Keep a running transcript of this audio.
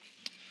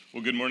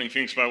Well, good morning,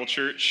 Phoenix Bible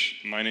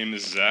Church. My name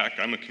is Zach.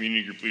 I'm a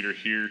community group leader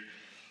here,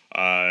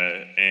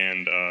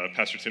 and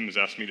Pastor Tim has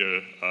asked me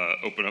to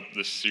open up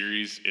this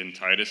series in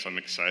Titus. I'm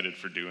excited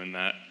for doing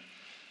that.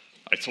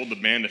 I told the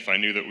band if I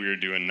knew that we were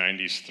doing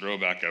 90s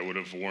throwback, I would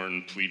have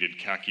worn pleated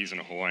khakis and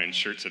a Hawaiian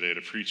shirt today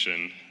to preach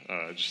in,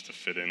 just to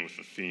fit in with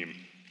the theme.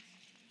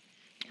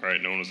 All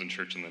right, no one was in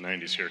church in the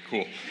 90s here.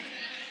 Cool.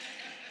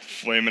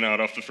 Flaming out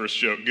off the first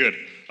joke. Good.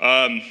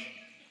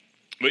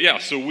 But yeah,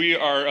 so we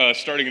are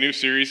starting a new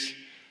series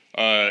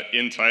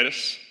in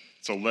Titus.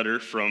 It's a letter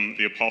from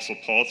the Apostle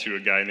Paul to a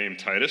guy named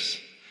Titus.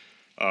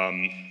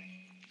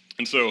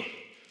 And so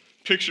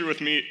picture with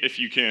me, if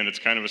you can, it's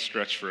kind of a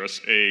stretch for us,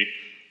 a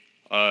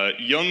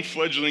young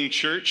fledgling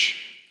church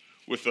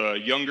with a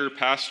younger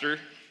pastor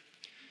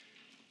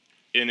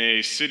in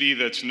a city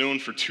that's known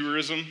for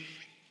tourism,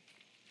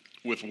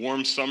 with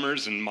warm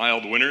summers and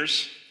mild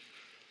winters,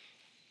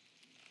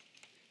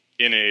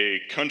 in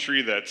a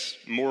country that's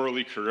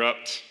morally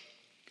corrupt,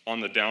 on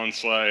the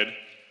downslide,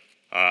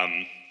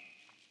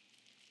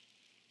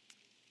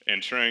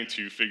 and trying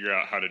to figure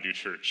out how to do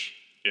church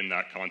in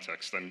that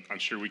context. I'm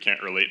sure we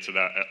can't relate to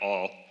that at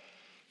all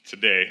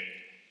today,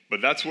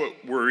 but that's what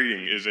we're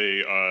reading, is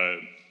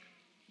a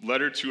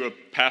letter to a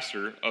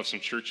pastor of some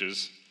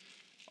churches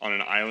on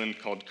an island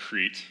called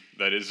Crete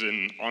that is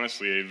in,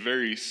 honestly, a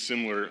very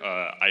similar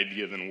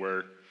idea than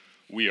where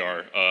we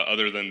are,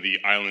 other than the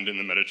island in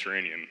the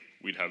Mediterranean.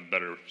 We'd have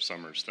better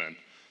summers then.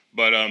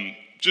 But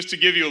just to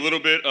give you a little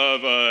bit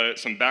of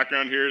some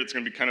background here, it's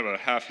going to be kind of a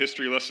half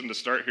history lesson to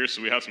start here,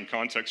 so we have some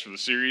context for the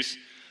series.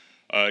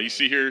 You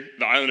see here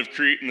the island of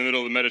Crete in the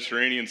middle of the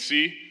Mediterranean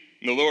Sea.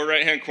 In the lower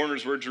right-hand corner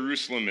is where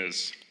Jerusalem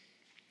is.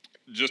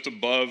 Just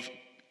above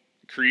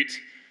Crete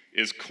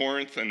is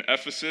Corinth and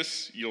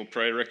Ephesus. You'll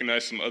probably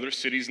recognize some other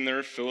cities in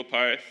there,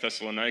 Philippi,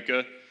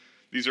 Thessalonica.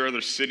 These are other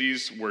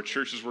cities where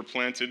churches were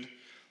planted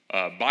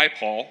by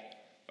Paul.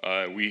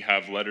 We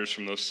have letters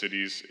from those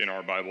cities in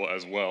our Bible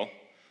as well.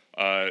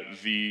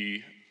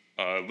 The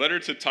letter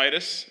to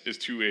Titus is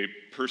to a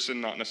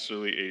person, not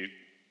necessarily a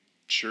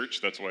church.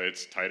 That's why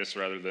it's Titus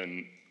rather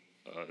than,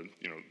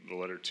 the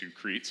letter to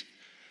Crete.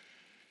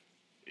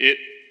 It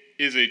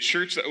is a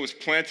church that was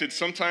planted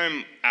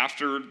sometime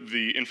after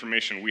the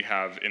information we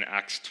have in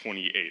Acts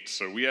 28.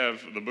 So we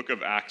have the book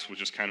of Acts,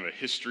 which is kind of a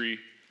history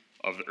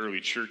of the early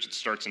church. It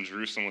starts in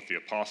Jerusalem with the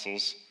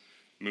apostles,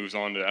 moves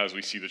on to as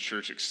we see the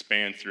church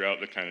expand throughout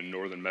the kind of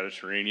northern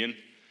Mediterranean.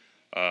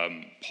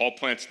 Paul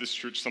plants this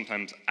church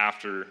sometimes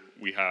after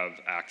we have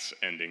Acts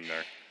ending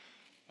there,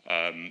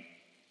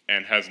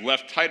 and has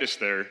left Titus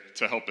there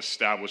to help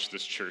establish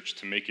this church,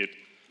 to make it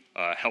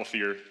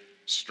healthier,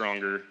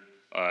 stronger,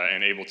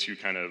 and able to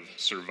kind of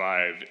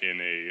survive in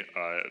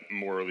a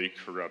morally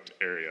corrupt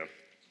area.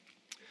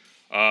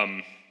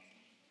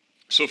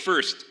 So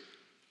first,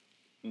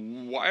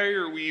 why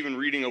are we even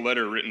reading a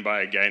letter written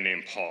by a guy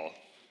named Paul?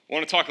 I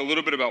want to talk a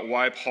little bit about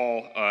why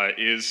Paul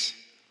is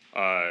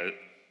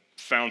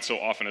found so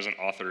often as an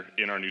author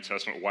in our New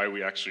Testament, why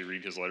we actually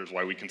read his letters,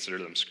 why we consider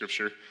them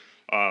scripture.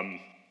 A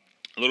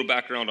little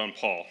background on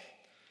Paul.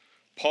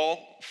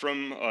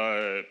 From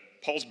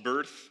Paul's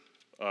birth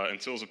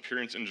until his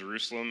appearance in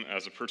Jerusalem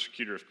as a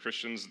persecutor of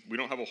Christians, we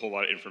don't have a whole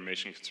lot of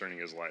information concerning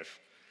his life.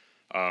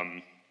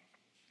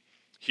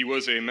 He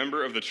was a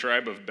member of the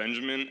tribe of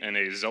Benjamin and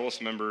a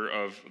zealous member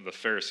of the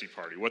Pharisee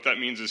party. What that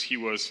means is he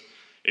was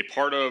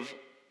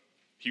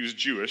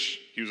Jewish.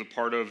 He was a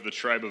part of the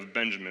tribe of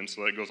Benjamin,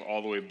 so that goes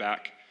all the way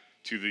back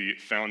to the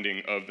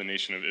founding of the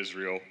nation of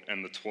Israel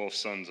and the 12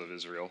 sons of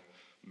Israel.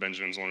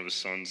 Benjamin's one of his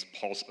sons.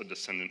 Paul's a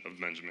descendant of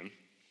Benjamin.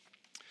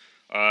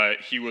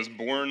 He was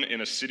born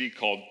in a city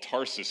called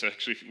Tarsus.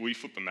 Actually, will you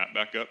flip the map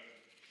back up?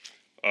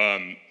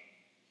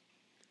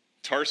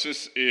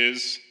 Tarsus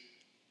is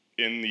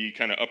in the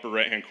kind of upper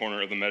right-hand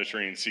corner of the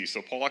Mediterranean Sea.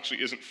 So Paul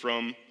actually isn't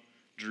from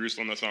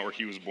Jerusalem. That's not where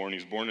he was born. He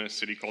was born in a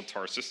city called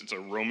Tarsus. It's a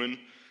Roman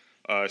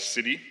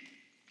city.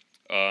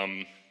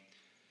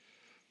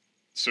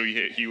 So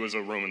he was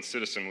a Roman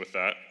citizen with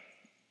that.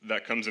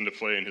 That comes into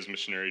play in his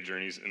missionary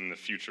journeys in the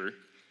future.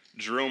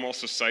 Jerome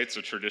also cites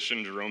a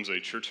tradition, Jerome's a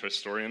church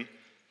historian,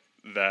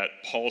 that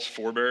Paul's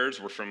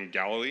forebears were from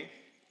Galilee.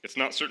 It's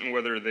not certain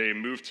whether they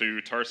moved to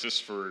Tarsus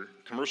for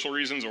commercial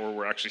reasons or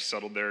were actually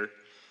settled there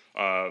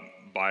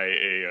by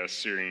a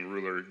Syrian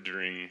ruler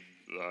during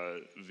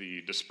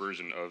the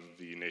dispersion of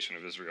the nation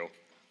of Israel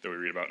that we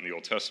read about in the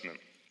Old Testament.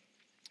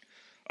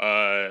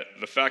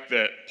 The fact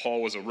that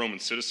Paul was a Roman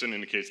citizen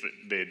indicates that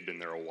they had been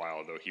there a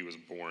while, though he was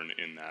born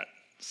in that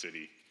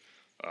city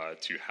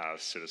to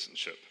have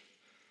citizenship.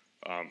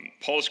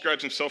 Paul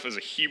describes himself as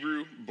a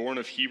Hebrew, born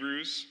of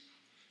Hebrews,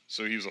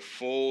 so he was a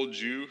full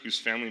Jew whose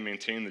family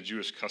maintained the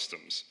Jewish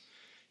customs.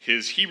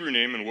 His Hebrew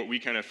name, and what we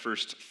kind of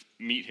first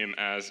meet him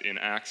as in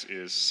Acts,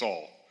 is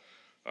Saul.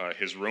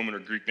 His Roman or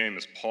Greek name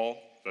is Paul.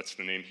 That's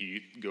the name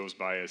he goes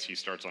by as he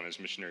starts on his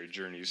missionary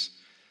journeys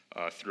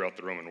throughout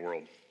the Roman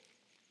world.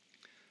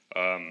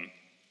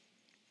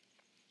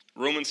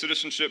 Roman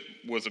citizenship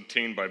was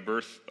obtained by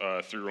birth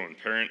through Roman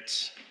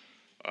parents,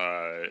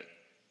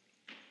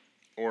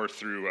 or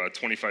through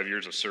 25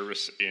 years of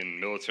service in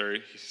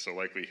military, so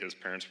likely his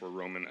parents were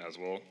Roman as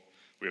well.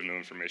 We have no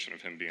information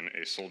of him being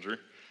a soldier.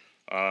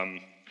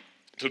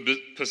 To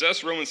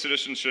possess Roman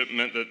citizenship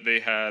meant that they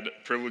had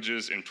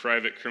privileges in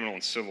private, criminal,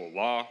 and civil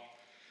law.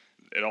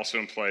 It also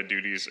implied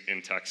duties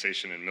in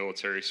taxation and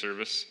military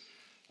service.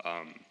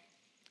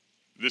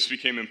 This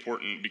became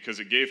important because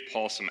it gave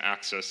Paul some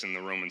access in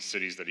the Roman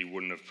cities that he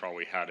wouldn't have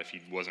probably had if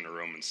he wasn't a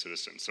Roman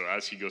citizen. So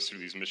as he goes through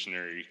these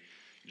missionary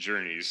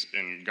journeys,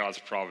 in God's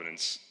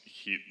providence,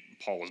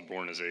 Paul was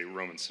born as a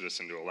Roman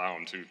citizen to allow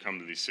him to come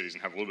to these cities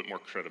and have a little bit more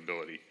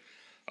credibility.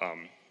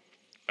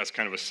 As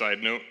kind of a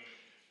side note,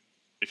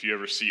 if you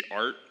ever see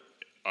art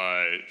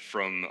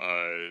from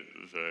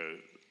the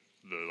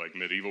like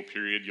medieval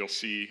period, you'll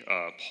see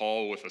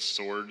Paul with a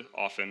sword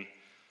often,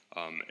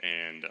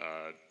 and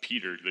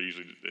Peter. They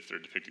usually, if they're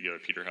depicted together,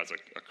 Peter has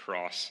a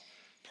cross.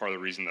 Part of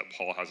the reason that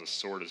Paul has a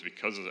sword is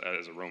because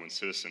as a Roman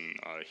citizen,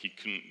 he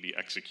couldn't be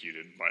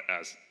executed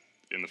as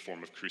in the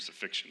form of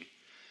crucifixion.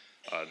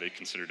 They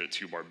considered it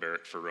too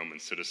barbaric for Roman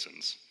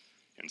citizens.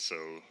 And so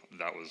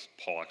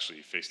Paul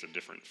actually faced a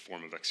different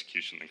form of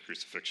execution than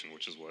crucifixion,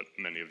 which is what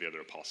many of the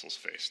other apostles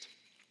faced.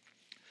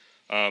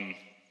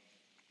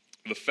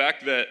 The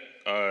fact that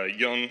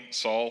young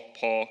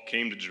Paul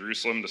came to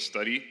Jerusalem to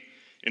study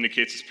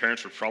indicates his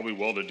parents were probably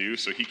well-to-do.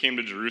 So he came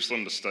to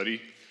Jerusalem to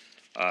study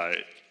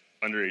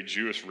under a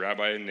Jewish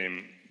rabbi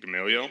named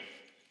Gamaliel.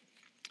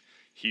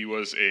 He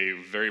was a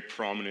very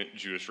prominent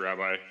Jewish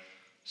rabbi.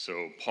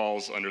 So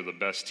Paul's under the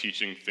best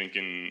teaching,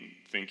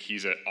 think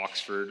he's at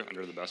Oxford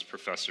under the best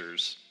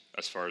professors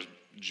as far as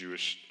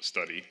Jewish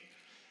study.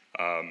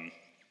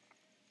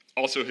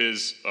 Also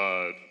his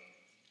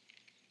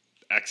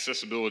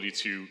accessibility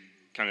to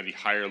kind of the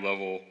higher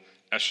level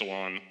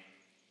echelon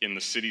in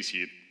the cities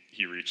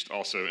he reached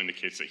also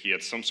indicates that he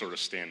had some sort of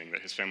standing,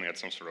 that his family had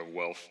some sort of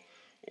wealth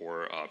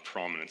or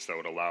prominence that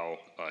would allow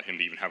him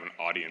to even have an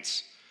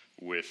audience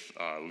with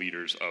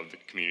leaders of the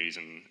communities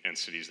and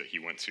cities that he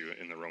went to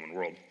in the Roman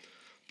world.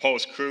 Paul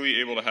was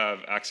clearly able to have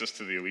access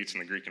to the elites in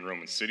the Greek and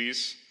Roman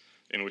cities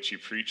in which he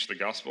preached the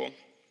gospel.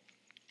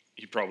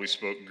 He probably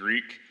spoke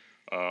Greek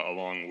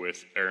along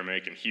with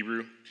Aramaic and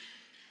Hebrew.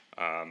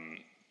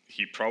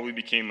 He probably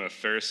became a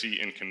Pharisee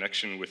in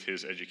connection with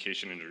his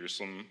education in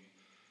Jerusalem.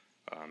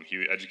 He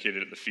was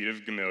educated at the feet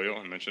of Gamaliel,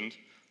 I mentioned.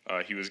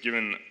 He was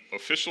given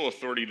official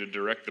authority to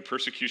direct the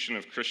persecution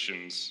of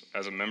Christians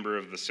as a member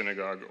of the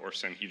synagogue or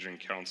Sanhedrin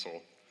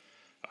council.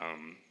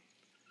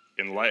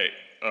 In light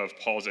of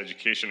Paul's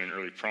education and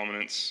early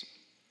prominence,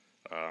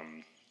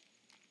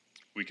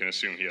 we can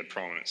assume he had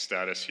prominent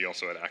status. He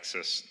also had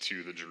access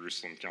to the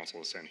Jerusalem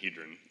Council of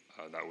Sanhedrin.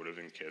 That would have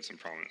indicated some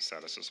prominent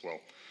status as well.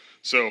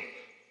 So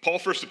Paul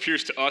first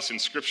appears to us in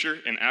Scripture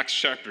in Acts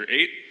chapter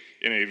 8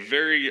 in a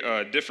very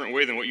different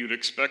way than what you'd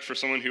expect for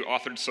someone who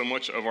authored so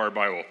much of our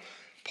Bible.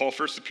 Paul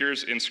first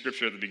appears in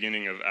Scripture at the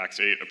beginning of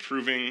Acts 8,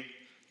 approving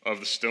of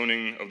the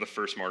stoning of the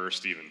first martyr,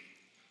 Stephen.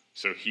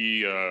 So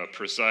he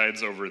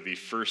presides over the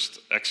first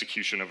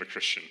execution of a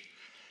Christian.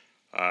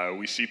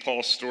 We see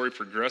Paul's story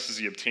progress as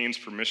he obtains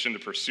permission to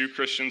pursue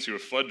Christians who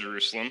have fled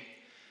Jerusalem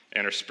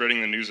and are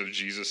spreading the news of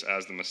Jesus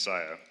as the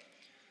Messiah.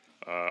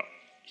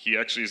 He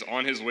actually is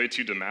on his way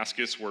to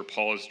Damascus, where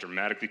Paul is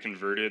dramatically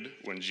converted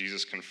when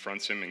Jesus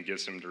confronts him and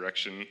gives him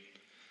direction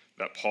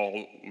that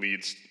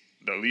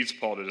leads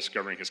Paul to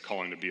discovering his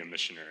calling to be a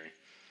missionary.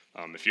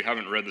 If you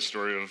haven't read the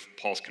story of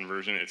Paul's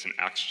conversion, it's in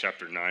Acts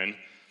chapter 9.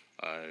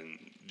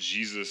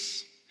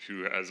 Jesus,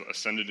 who has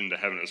ascended into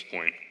heaven at this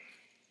point,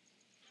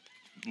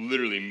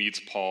 literally meets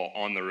Paul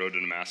on the road to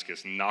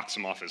Damascus, knocks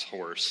him off his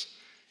horse,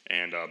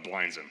 and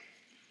blinds him,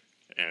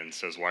 and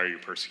says, "Why are you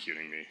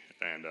persecuting me?"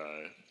 And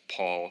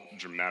Paul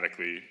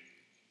dramatically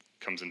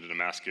comes into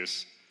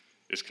Damascus,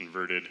 is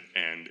converted,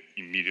 and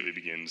immediately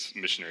begins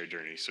missionary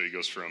journey. So he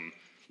goes from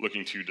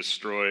looking to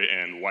destroy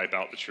and wipe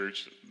out the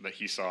church that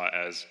he saw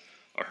as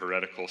a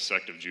heretical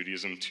sect of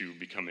Judaism to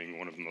becoming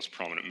one of the most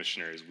prominent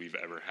missionaries we've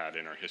ever had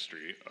in our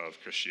history of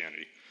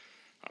Christianity.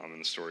 And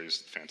the story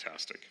is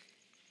fantastic.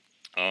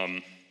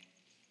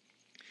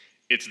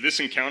 It's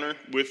this encounter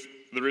with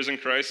the risen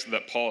Christ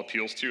that Paul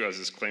appeals to as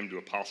his claim to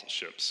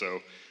apostleship.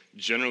 So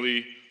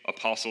generally,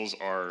 apostles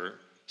are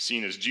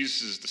seen as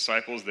Jesus'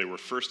 disciples. They were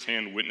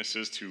firsthand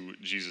witnesses to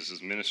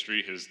Jesus'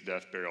 ministry, his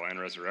death, burial, and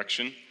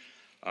resurrection.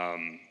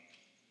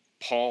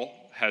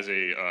 Paul has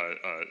a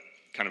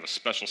kind of a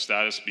special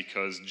status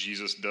because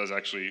Jesus does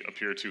actually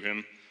appear to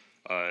him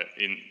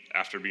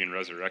after being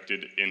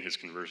resurrected in his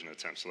conversion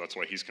attempt. So that's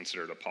why he's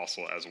considered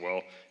apostle as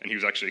well. And he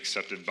was actually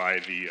accepted by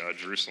the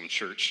Jerusalem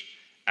church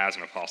as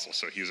an apostle.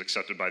 So he was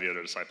accepted by the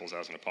other disciples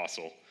as an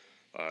apostle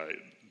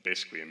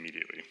basically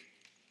immediately.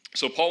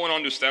 So Paul went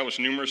on to establish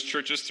numerous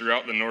churches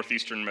throughout the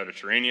northeastern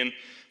Mediterranean,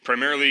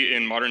 primarily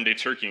in modern-day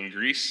Turkey and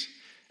Greece.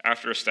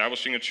 After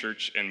establishing a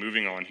church and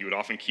moving on, he would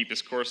often keep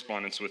his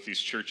correspondence with these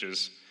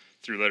churches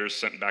through letters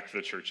sent back to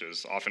the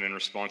churches, often in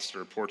response to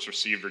reports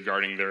received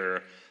regarding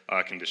their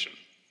condition.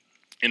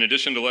 In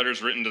addition to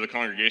letters written to the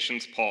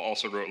congregations, Paul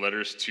also wrote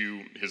letters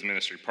to his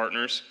ministry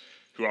partners,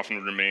 who often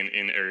would remain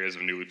in areas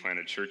of newly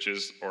planted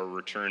churches or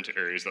return to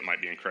areas that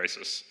might be in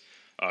crisis.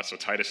 So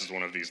Titus is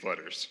one of these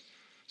letters.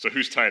 So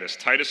who's Titus?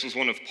 Titus was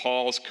one of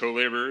Paul's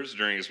co-laborers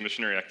during his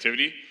missionary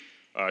activity.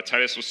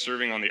 Titus was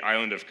serving on the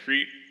island of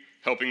Crete,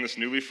 helping this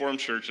newly formed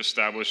church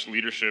establish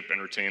leadership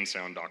and retain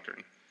sound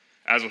doctrine.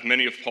 As with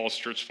many of Paul's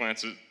church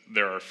plants,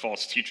 there are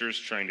false teachers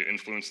trying to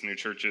influence the new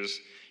churches,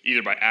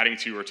 either by adding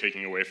to or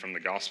taking away from the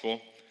gospel.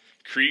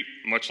 Crete,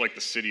 much like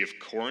the city of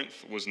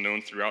Corinth, was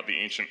known throughout the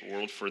ancient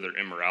world for their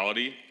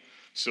immorality.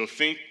 So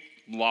think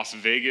Las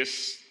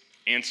Vegas,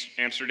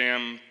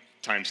 Amsterdam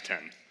times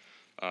 10.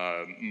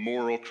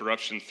 Moral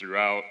corruption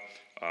throughout.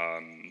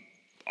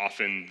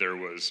 Often there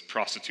was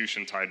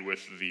prostitution tied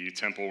with the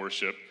temple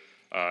worship.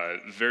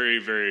 Very,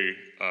 very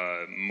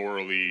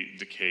morally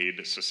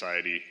decayed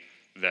society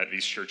that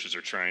these churches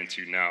are trying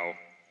to now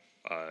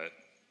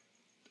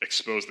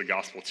expose the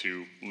gospel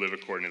to, live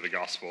according to the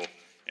gospel,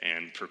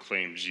 and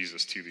proclaim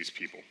Jesus to these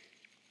people.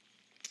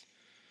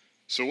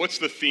 So what's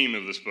the theme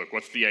of this book?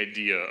 What's the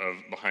idea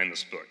behind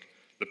this book?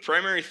 The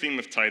primary theme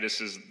of Titus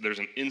is there's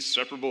an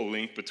inseparable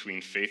link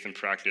between faith and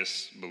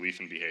practice, belief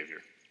and behavior.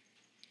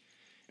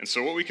 And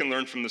so what we can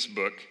learn from this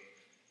book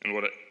and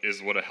what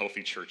a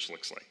healthy church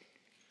looks like.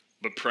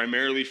 But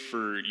primarily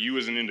for you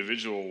as an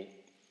individual,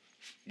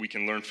 we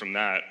can learn from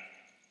that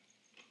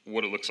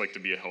what it looks like to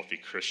be a healthy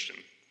Christian.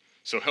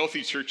 So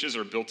healthy churches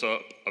are built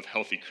up of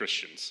healthy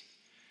Christians.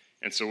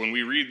 And so when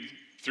we read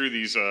through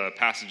these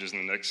passages in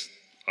the next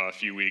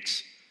few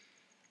weeks,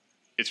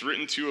 it's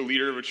written to a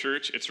leader of a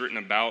church. It's written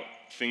about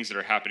things that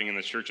are happening in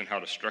the church and how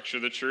to structure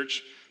the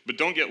church. But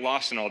don't get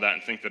lost in all that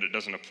and think that it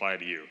doesn't apply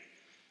to you.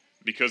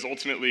 Because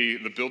ultimately,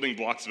 the building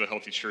blocks of a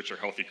healthy church are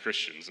healthy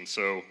Christians. And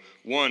so,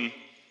 one,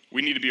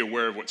 we need to be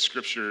aware of what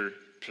Scripture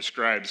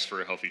prescribes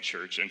for a healthy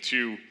church. And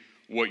two,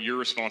 what your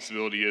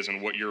responsibility is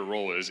and what your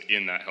role is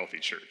in that healthy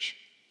church.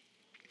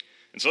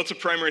 And so that's the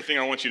primary thing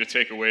I want you to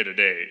take away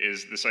today,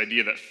 is this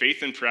idea that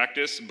faith and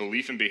practice,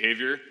 belief and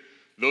behavior,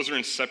 those are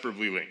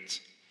inseparably linked.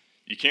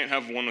 You can't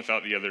have one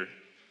without the other.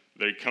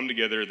 They come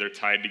together, they're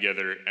tied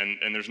together,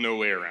 and there's no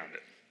way around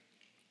it.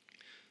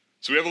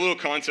 So we have a little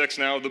context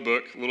now of the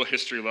book, a little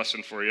history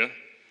lesson for you.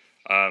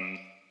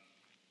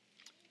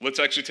 Let's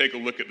actually take a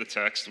look at the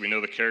text. We know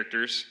the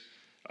characters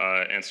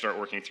and start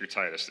working through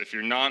Titus. If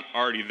you're not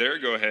already there,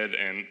 go ahead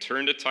and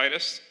turn to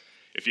Titus.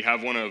 If you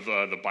have one of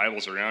the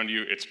Bibles around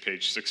you, it's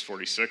page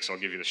 646. I'll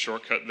give you the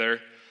shortcut there.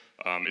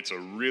 It's a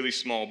really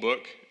small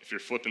book. If you're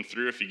flipping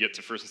through, if you get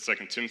to 1st and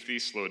 2nd Timothy,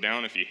 slow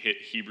down. If you hit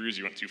Hebrews,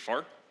 you went too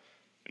far.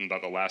 In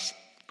about the last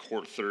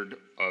third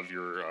of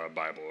your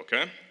Bible,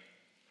 okay?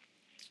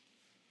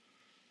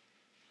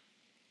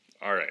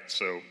 All right,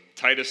 so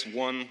Titus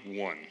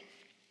 1:1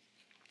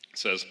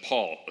 says,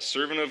 Paul, a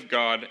servant of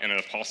God and an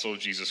apostle of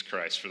Jesus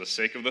Christ, for the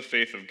sake of the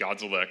faith of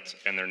God's elect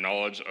and their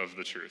knowledge of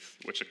the truth,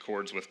 which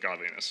accords with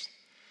godliness.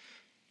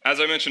 As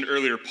I mentioned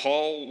earlier,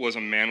 Paul was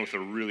a man with a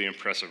really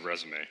impressive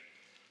resume.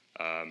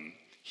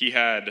 He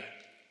had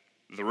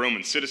the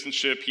Roman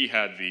citizenship, he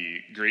had the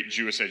great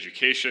Jewish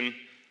education,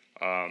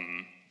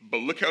 but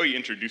look how he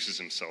introduces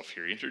himself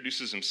here. He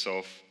introduces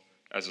himself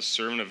as a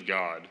servant of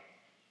God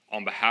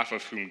on behalf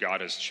of whom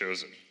God has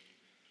chosen,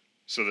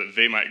 so that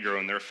they might grow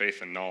in their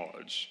faith and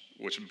knowledge,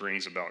 which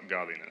brings about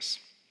godliness.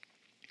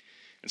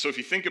 And so if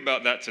you think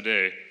about that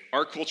today,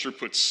 our culture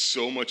puts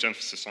so much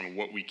emphasis on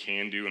what we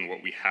can do and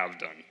what we have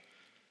done.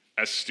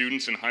 As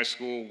students in high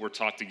school, we're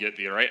taught to get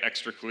the right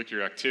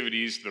extracurricular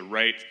activities, the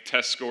right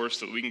test scores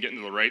so that we can get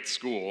into the right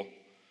school.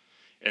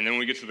 And then when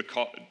we get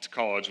to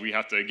college, we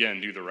have to,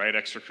 again, do the right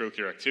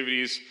extracurricular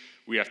activities.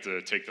 We have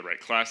to take the right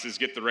classes,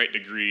 get the right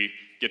degree,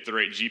 get the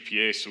right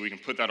GPA so we can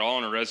put that all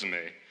on a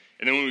resume.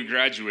 And then when we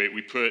graduate,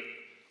 we put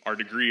our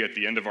degree at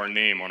the end of our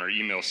name on our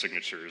email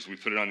signatures. We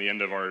put it on the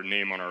end of our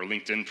name on our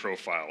LinkedIn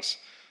profiles,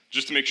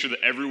 just to make sure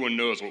that everyone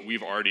knows what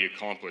we've already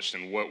accomplished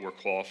and what we're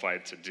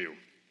qualified to do.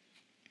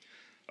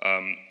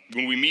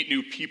 When we meet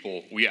new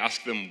people, we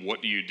ask them,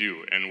 what do you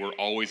do? And we're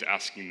always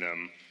asking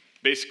them,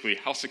 basically,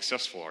 how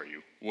successful are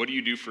you? What do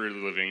you do for a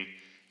living,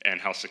 and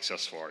how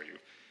successful are you?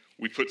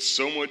 We put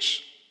so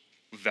much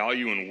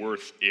value and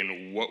worth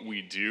in what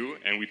we do,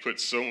 and we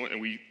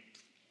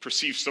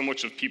perceive so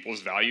much of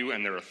people's value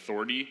and their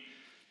authority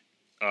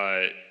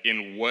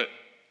in what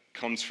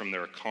comes from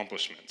their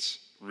accomplishments,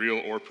 real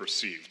or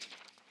perceived.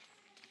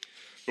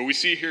 But we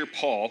see here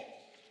Paul,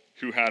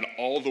 who had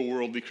all the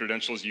worldly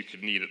credentials you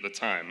could need at the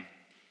time,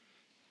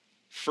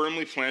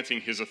 firmly planting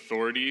his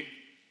authority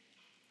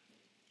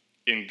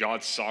in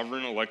God's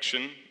sovereign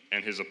election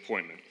and his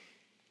appointment.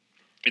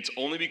 It's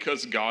only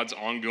because God's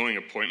ongoing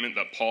appointment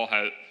that Paul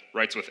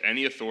writes with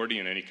any authority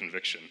and any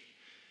conviction.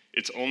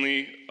 It's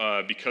only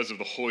because of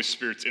the Holy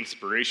Spirit's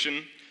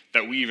inspiration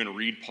that we even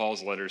read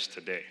Paul's letters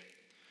today.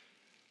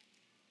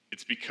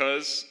 It's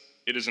because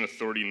it is an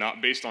authority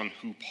not based on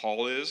who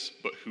Paul is,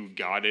 but who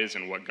God is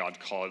and what God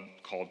called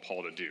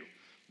Paul to do.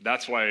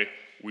 That's why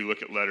we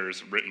look at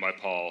letters written by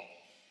Paul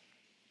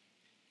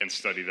and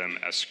study them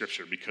as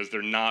scripture, because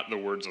they're not the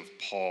words of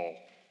Paul.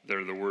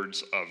 They're the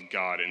words of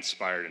God,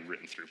 inspired and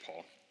written through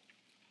Paul.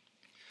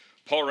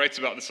 Paul writes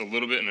about this a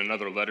little bit in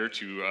another letter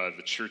to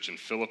the church in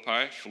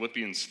Philippi,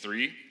 Philippians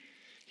 3.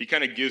 He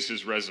kind of gives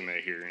his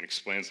resume here and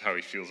explains how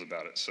he feels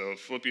about it. So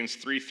Philippians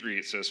 3:3,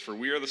 it says, "For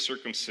we are the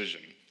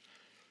circumcision,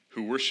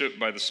 who worship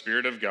by the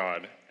Spirit of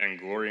God and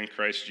glory in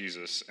Christ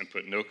Jesus and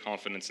put no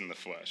confidence in the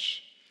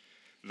flesh.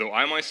 Though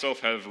I myself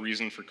have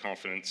reason for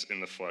confidence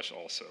in the flesh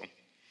also.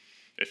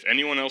 If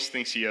anyone else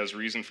thinks he has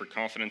reason for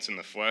confidence in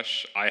the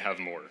flesh, I have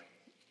more."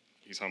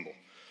 He's humble.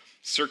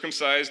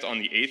 "Circumcised on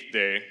the 8th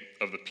day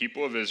of the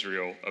people of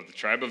Israel, of the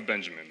tribe of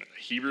Benjamin, a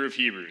Hebrew of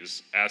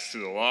Hebrews, as to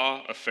the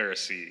law, a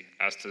Pharisee,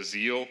 as to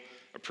zeal,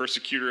 a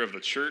persecutor of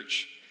the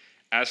church,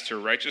 as to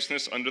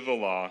righteousness under the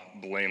law,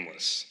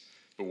 blameless.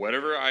 But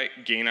whatever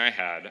gain I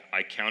had,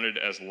 I counted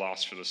as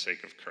loss for the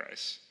sake of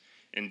Christ.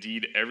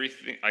 Indeed,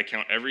 I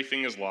count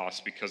everything as loss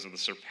because of the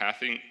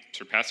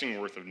surpassing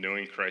worth of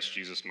knowing Christ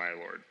Jesus my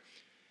Lord.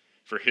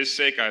 For his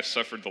sake I have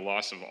suffered the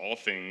loss of all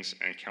things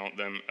and count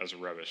them as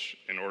rubbish,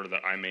 in order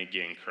that I may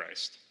gain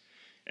Christ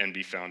and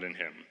be found in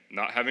him,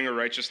 not having a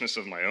righteousness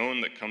of my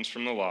own that comes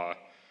from the law,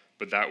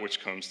 but that which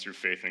comes through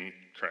faith in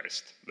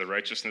Christ, the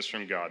righteousness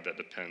from God that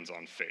depends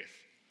on faith."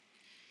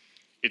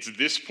 It's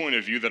this point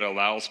of view that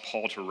allows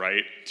Paul to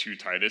write to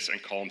Titus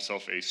and call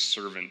himself a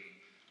servant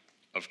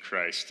of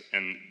Christ,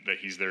 and that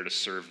he's there to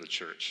serve the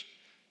church.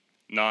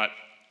 Not,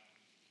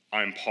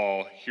 "I'm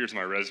Paul, here's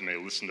my resume,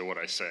 listen to what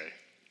I say."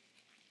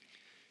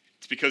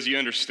 It's because he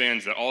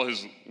understands that all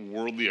his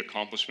worldly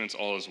accomplishments,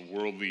 all his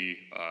worldly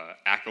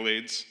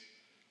accolades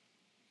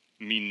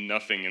mean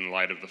nothing in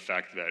light of the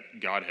fact that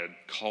God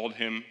had called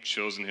him,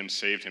 chosen him,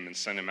 saved him, and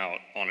sent him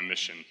out on a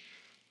mission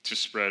to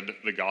spread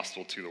the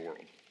gospel to the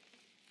world.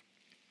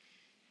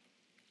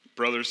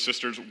 Brothers,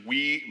 sisters,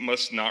 we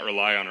must not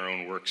rely on our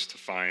own works to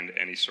find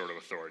any sort of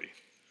authority,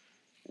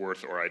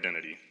 worth, or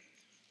identity,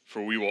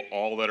 for we will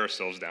all let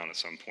ourselves down at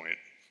some point,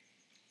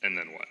 and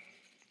then what?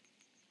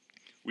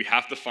 We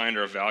have to find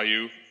our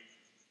value,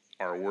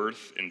 our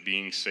worth in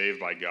being saved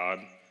by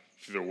God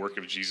through the work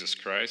of Jesus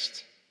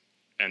Christ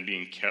and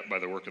being kept by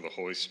the work of the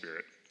Holy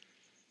Spirit.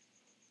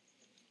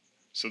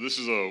 So this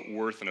is a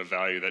worth and a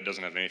value that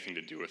doesn't have anything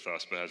to do with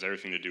us, but has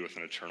everything to do with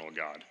an eternal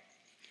God.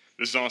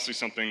 This is honestly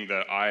something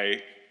that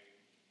I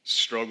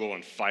struggle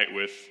and fight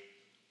with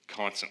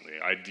constantly.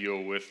 I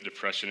deal with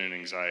depression and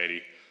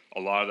anxiety. A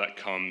lot of that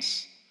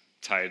comes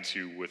tied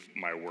to with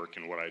my work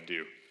and what I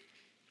do.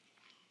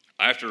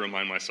 I have to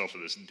remind myself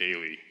of this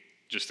daily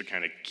just to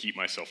kind of keep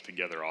myself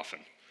together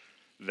often.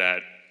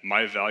 That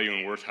my value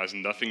and worth has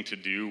nothing to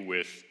do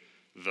with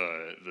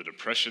the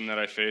depression that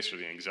I face or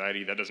the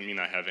anxiety. That doesn't mean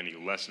I have any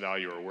less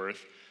value or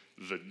worth.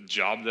 The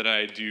job that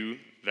I do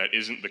that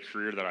isn't the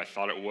career that I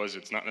thought it was,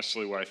 it's not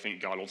necessarily what I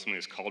think God ultimately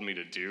has called me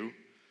to do.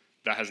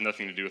 That has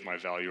nothing to do with my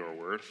value or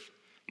worth.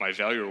 My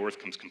value or worth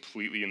comes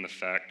completely in the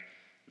fact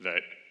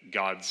that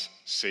God's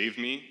saved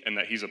me and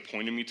that he's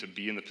appointed me to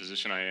be in the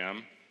position I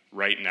am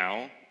right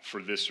now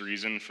for this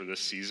reason, for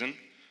this season.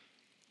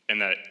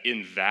 And that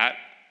in that,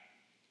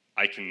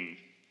 I can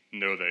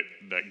know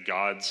that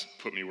God's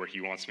put me where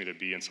he wants me to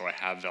be, and so I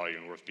have value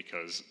and worth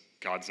because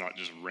God's not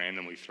just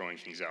randomly throwing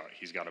things out.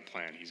 He's got a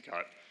plan. He's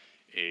got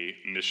a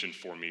mission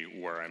for me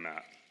where I'm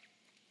at.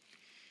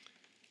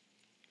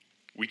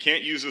 We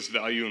can't use this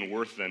value and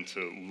worth then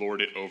to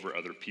lord it over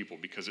other people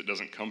because it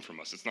doesn't come from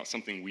us. It's not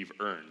something we've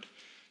earned.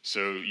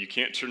 So you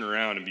can't turn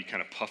around and be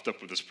kind of puffed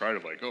up with this pride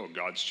of like, oh,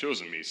 God's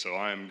chosen me, so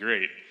I'm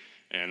great.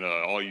 And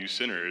all you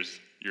sinners,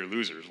 you're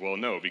losers. Well,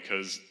 no,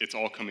 because it's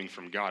all coming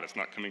from God. It's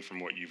not coming from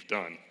what you've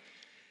done.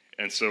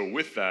 And so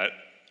with that,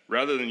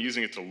 rather than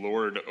using it to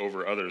lord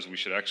over others, we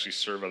should actually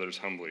serve others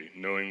humbly,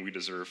 knowing we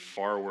deserve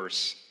far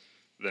worse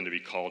than to be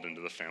called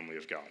into the family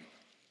of God.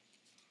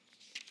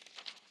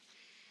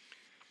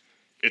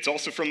 It's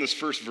also from this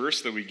first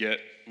verse that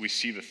we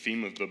see the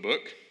theme of the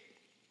book,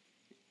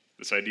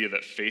 this idea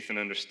that faith and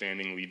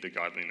understanding lead to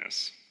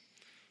godliness.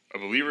 A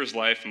believer's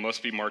life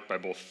must be marked by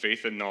both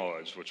faith and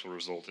knowledge, which will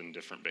result in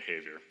different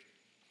behavior.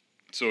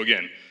 So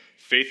again,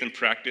 faith and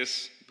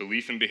practice,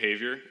 belief and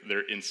behavior,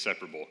 they're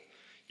inseparable.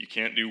 You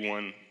can't do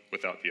one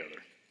without the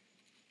other.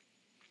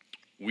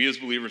 We as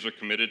believers are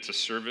committed to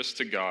service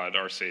to God,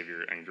 our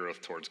Savior, and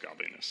growth towards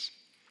godliness.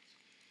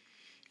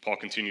 Paul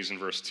continues in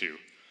verse 2.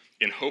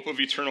 In hope of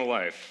eternal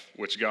life,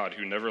 which God,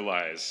 who never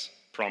lies,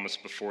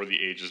 promised before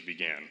the ages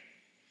began.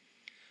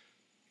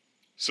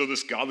 So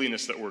this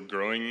godliness that we're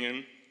growing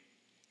in,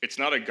 it's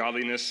not a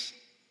godliness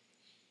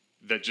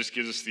that just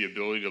gives us the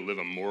ability to live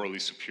a morally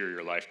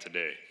superior life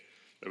today,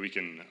 that we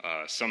can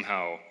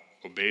somehow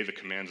obey the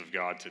commands of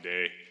God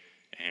today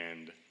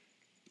and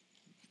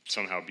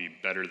somehow be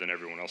better than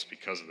everyone else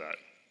because of that.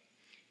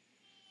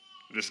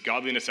 This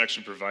godliness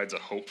actually provides a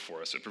hope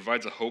for us. It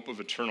provides a hope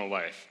of eternal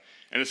life.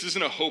 And this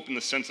isn't a hope in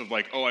the sense of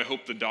like, oh, I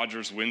hope the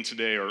Dodgers win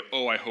today, or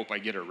oh, I hope I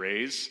get a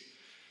raise.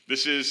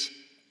 This is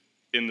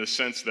in the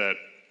sense that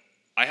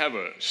I have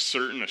a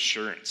certain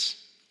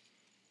assurance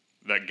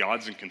that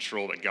God's in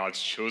control, that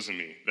God's chosen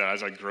me, that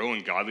as I grow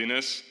in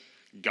godliness,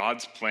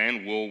 God's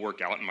plan will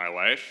work out in my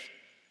life,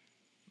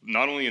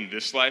 not only in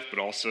this life, but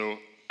also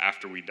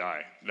after we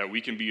die, that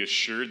we can be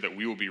assured that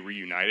we will be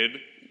reunited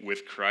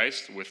with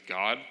Christ, with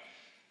God,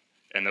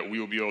 and that we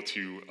will be able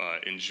to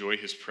enjoy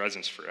his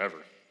presence forever.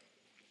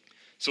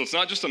 So it's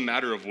not just a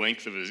matter of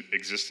length of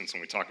existence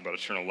when we talk about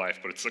eternal life,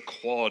 but it's the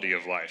quality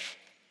of life.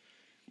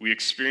 We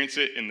experience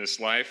it in this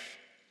life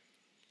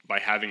by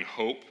having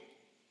hope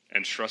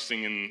and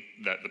trusting in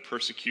that the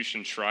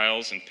persecution,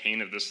 trials, and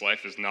pain of this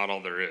life is not all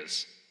there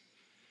is.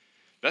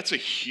 That's a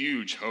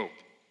huge hope.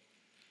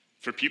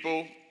 For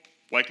people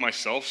like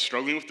myself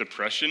struggling with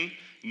depression,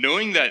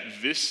 knowing that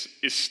this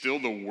is still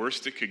the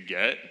worst it could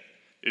get,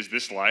 is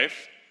this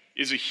life,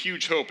 is a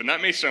huge hope. And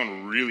that may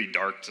sound really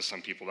dark to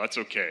some people. That's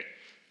okay.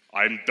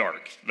 I'm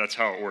dark. That's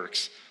how it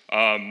works.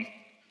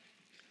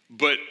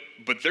 But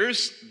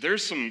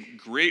there's some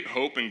great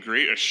hope and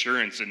great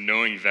assurance in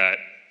knowing that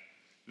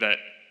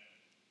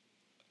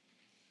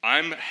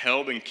I'm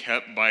held and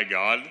kept by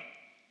God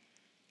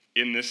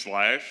in this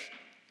life,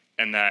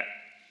 and that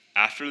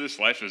after this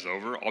life is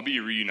over, I'll be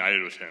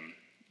reunited with him.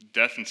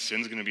 Death and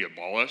sin is going to be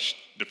abolished.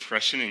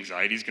 Depression and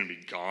anxiety is going to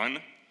be gone.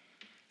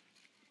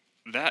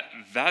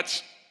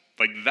 That's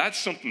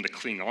something to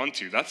cling on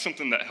to. That's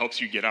something that helps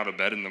you get out of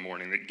bed in the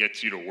morning, that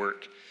gets you to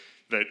work,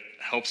 that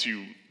helps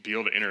you be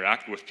able to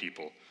interact with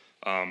people.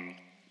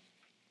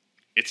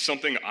 It's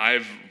something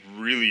I've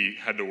really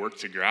had to work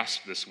to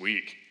grasp this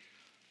week.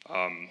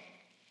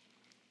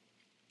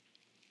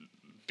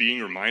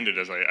 Being reminded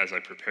as I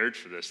prepared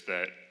for this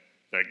that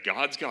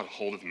God's got a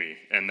hold of me,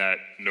 and that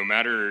no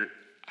matter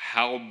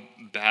how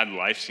bad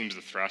life seems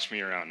to thrash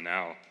me around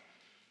now,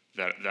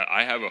 that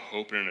I have a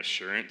hope and an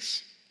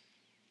assurance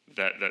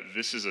that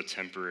this is a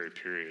temporary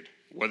period.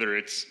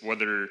 Whether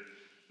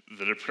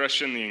the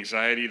depression, the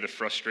anxiety, the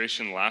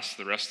frustration lasts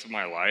the rest of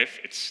my life,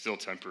 it's still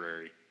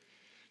temporary.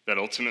 That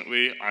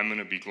ultimately I'm going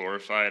to be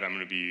glorified, I'm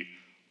going to be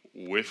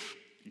with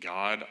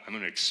God, I'm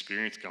going to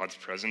experience God's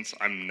presence.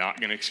 I'm not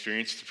going to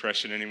experience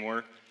depression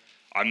anymore.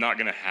 I'm not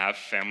going to have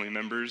family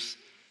members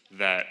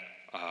that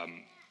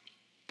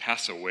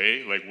pass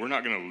away. Like, we're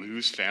not going to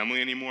lose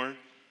family anymore.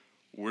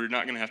 We're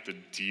not going to have to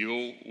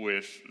deal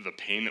with the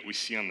pain that we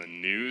see on the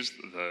news,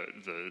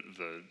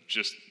 the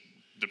just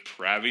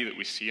depravity that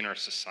we see in our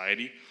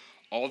society.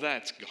 All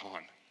that's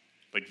gone.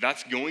 Like,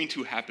 that's going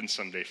to happen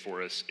someday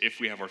for us if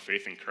we have our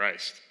faith in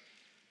Christ.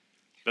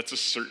 That's a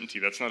certainty.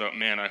 That's not a,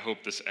 man, I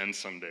hope this ends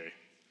someday.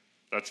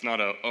 That's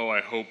not a, oh, I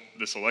hope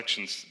this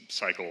election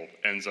cycle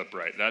ends up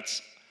right.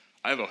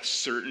 I have a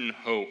certain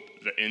hope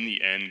that in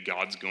the end,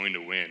 God's going to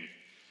win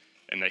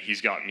and that he's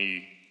got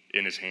me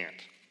in his hand.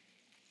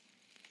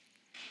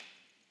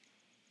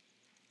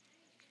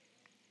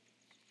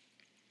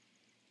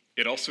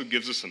 It also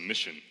gives us a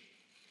mission.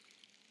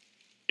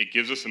 It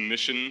gives us a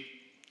mission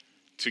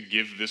to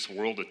give this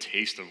world a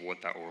taste of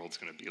what that world's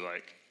going to be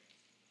like.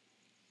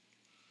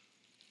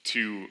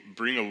 To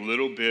bring a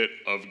little bit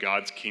of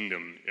God's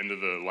kingdom into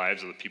the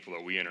lives of the people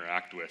that we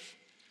interact with,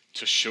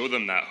 to show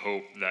them that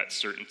hope, that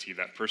certainty,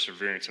 that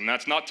perseverance. And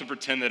that's not to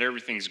pretend that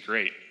everything's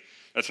great.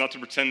 That's not to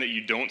pretend that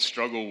you don't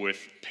struggle with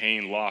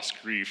pain, loss,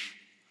 grief.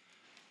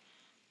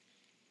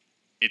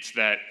 It's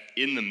that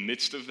in the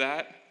midst of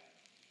that,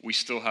 we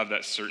still have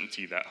that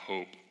certainty, that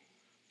hope,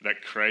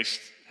 that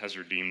Christ has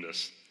redeemed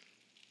us,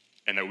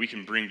 and that we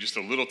can bring just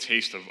a little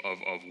taste of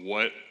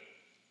what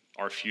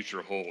our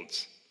future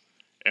holds.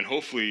 And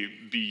hopefully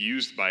be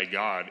used by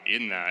God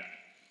in that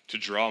to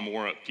draw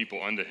more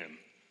people unto him,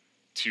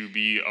 to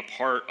be a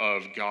part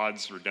of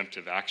God's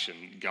redemptive action,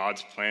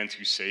 God's plan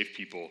to save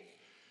people,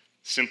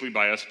 simply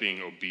by us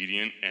being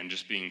obedient and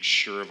just being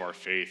sure of our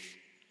faith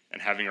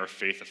and having our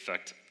faith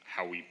affect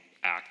how we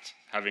act,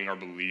 having our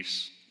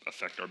beliefs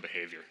affect our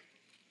behavior.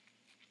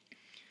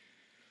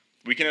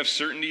 We can have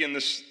certainty in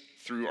this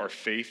through our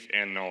faith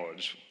and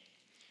knowledge.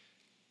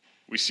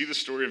 We see the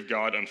story of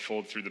God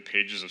unfold through the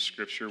pages of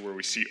Scripture, where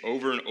we see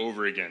over and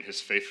over again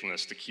his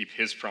faithfulness to keep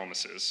his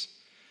promises.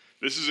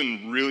 This is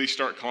in really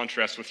stark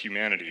contrast with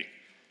humanity,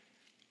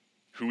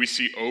 who we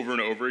see over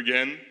and over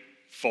again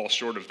fall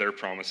short of their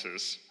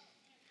promises.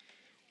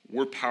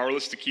 We're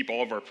powerless to keep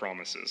all of our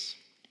promises.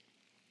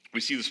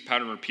 We see this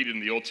pattern repeated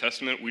in the Old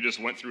Testament. We just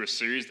went through a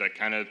series that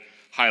kind of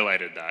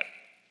highlighted that.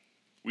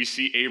 We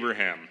see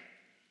Abraham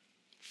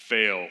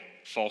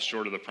fall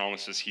short of the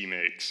promises he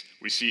makes.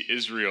 We see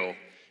Israel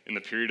in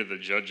the period of the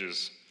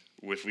Judges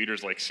with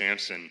leaders like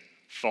Samson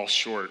fall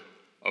short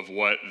of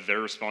what their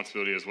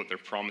responsibility is, what their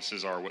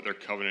promises are, what their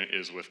covenant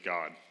is with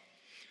God.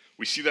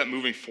 We see that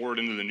moving forward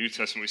into the New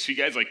Testament. We see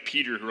guys like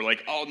Peter who are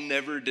like, I'll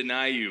never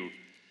deny you,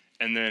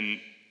 and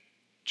then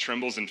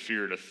trembles in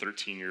fear at a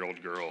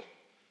 13-year-old girl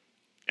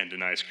and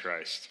denies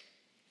Christ.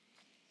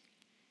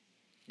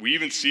 We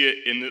even see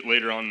it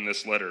later on in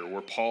this letter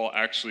where Paul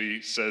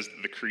actually says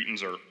that the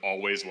Cretans are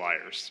always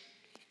liars.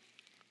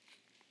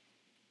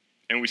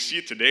 And we see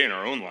it today in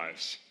our own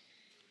lives.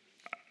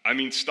 I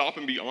mean, stop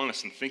and be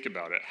honest and think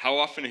about it. How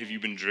often have you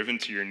been driven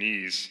to your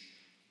knees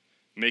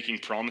making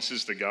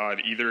promises to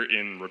God, either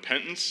in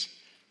repentance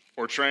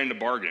or trying to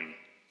bargain,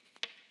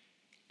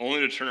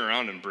 only to turn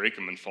around and break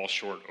them and fall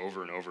short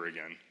over and over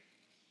again?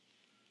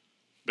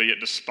 But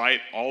yet,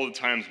 despite all the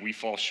times we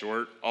fall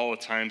short, all the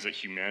times that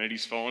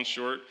humanity's fallen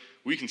short,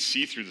 we can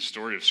see through the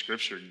story of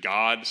Scripture,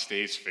 God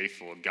stays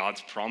faithful.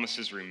 God's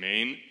promises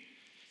remain,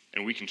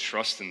 and we can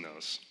trust in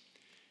those.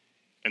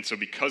 And so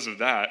because of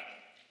that,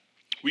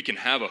 we can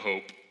have a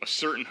hope, a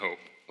certain hope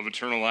of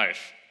eternal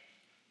life,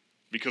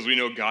 because we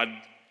know God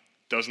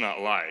does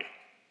not lie.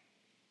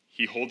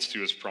 He holds to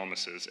his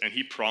promises, and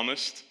he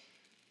promised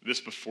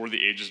this before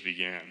the ages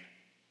began.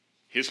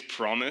 His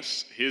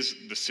promise, his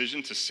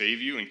decision to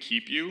save you and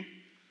keep you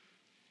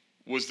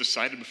was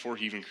decided before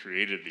he even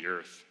created the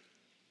earth.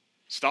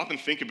 Stop and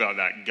think about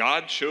that.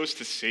 God chose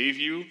to save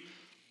you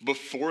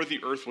before the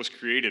earth was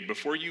created,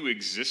 before you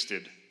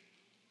existed.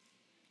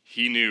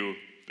 He knew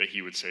that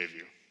he would save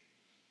you.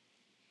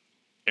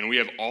 And we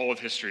have all of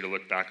history to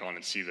look back on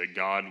and see that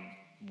God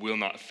will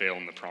not fail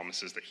in the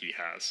promises that he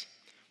has.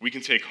 We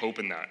can take hope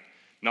in that.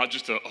 Not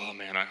just oh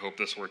man, I hope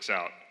this works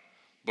out,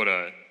 but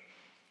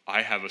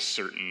I have a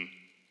certain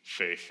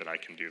faith that I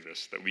can do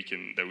this, that we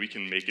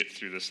can make it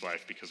through this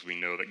life because we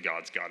know that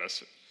God's got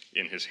us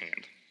in his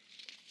hand.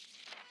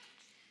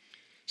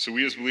 So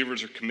we as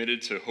believers are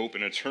committed to hope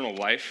and eternal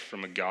life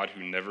from a God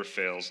who never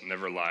fails,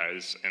 never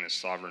lies, and is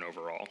sovereign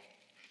over all.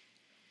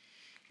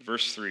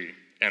 Verse 3,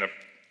 and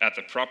at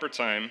the proper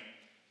time,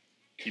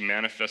 he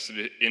manifested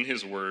it in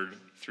his word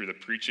through the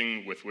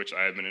preaching with which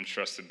I have been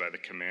entrusted by the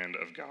command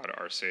of God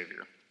our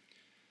Savior.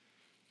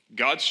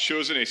 God's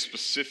chosen a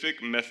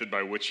specific method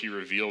by which he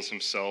reveals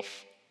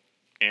himself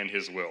and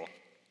his will.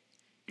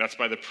 That's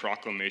by the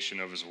proclamation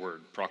of his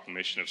word,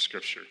 proclamation of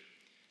Scripture.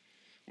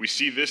 We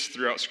see this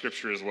throughout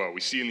Scripture as well.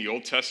 We see in the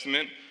Old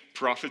Testament,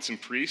 prophets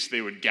and priests,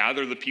 they would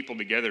gather the people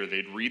together,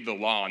 they'd read the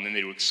law, and then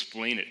they would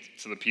explain it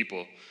to the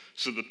people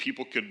so the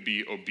people could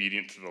be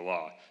obedient to the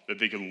law, that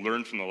they could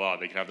learn from the law,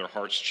 they could have their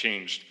hearts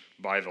changed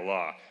by the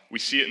law. We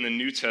see it in the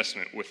New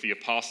Testament with the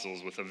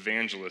apostles, with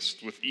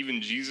evangelists, with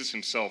even Jesus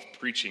himself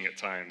preaching at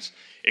times,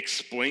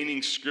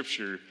 explaining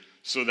Scripture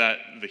so that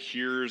the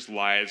hearers'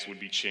 lives would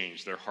be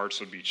changed, their hearts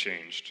would be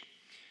changed.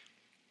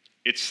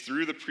 It's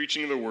through the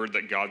preaching of the word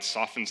that God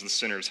softens the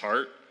sinner's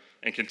heart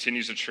and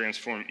continues to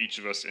transform each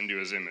of us into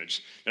his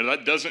image. Now,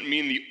 that doesn't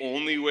mean the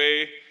only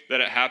way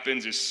that it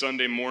happens is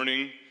Sunday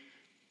morning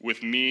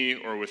with me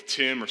or with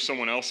Tim or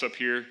someone else up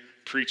here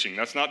preaching.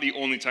 That's not the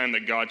only time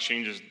that God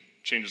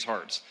changes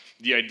hearts.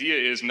 The idea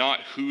is not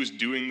who's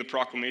doing the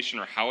proclamation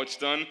or how it's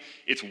done,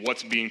 it's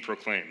what's being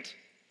proclaimed.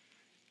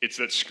 It's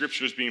that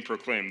Scripture is being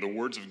proclaimed. The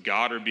words of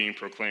God are being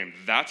proclaimed.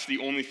 That's the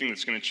only thing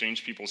that's going to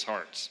change people's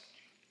hearts.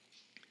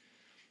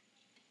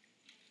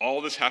 All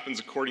this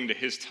happens according to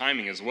his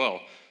timing as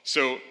well.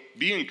 So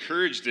be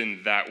encouraged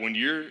in that when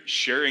you're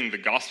sharing the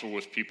gospel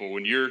with people,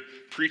 when you're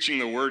preaching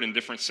the word in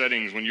different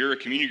settings, when you're a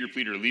community group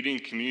leader leading a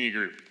community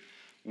group,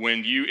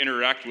 when you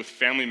interact with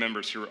family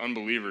members who are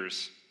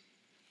unbelievers,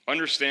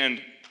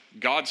 understand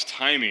God's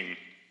timing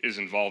is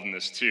involved in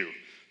this too.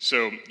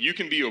 So you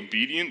can be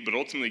obedient, but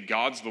ultimately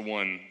God's the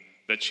one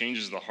that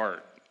changes the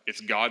heart. It's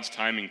God's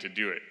timing to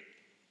do it.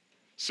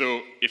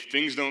 So if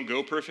things don't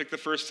go perfect the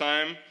first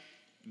time,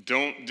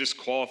 don't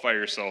disqualify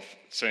yourself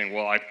saying,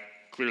 well, I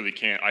clearly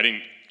can't. I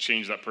didn't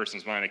change that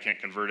person's mind. I can't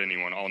convert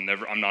anyone. I'm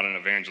not an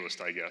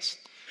evangelist, I guess.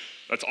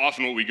 That's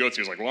often what we go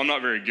to is like, well, I'm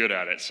not very good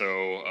at it, so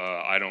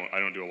I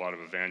don't do a lot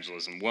of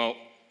evangelism. Well,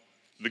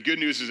 the good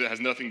news is it has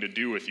nothing to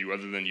do with you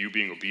other than you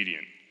being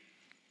obedient.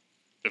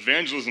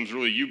 Evangelism is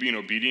really you being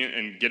obedient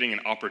and getting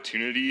an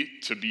opportunity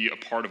to be a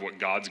part of what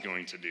God's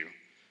going to do.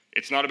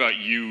 It's not about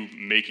you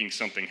making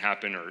something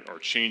happen or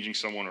changing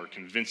someone or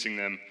convincing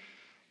them.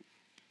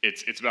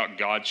 It's about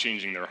God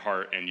changing their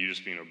heart and you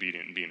just being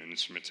obedient and being an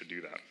instrument to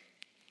do that.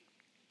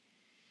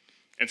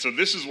 And so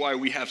this is why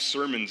we have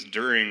sermons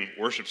during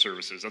worship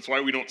services. That's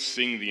why we don't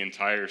sing the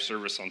entire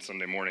service on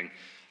Sunday morning.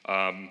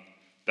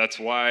 That's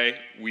why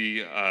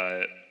we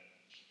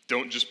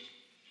don't just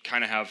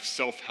kind of have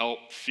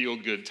self-help,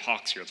 feel-good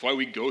talks here. That's why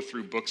we go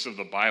through books of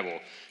the Bible,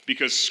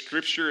 because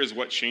Scripture is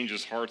what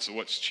changes hearts and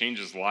what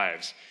changes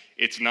lives.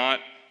 It's not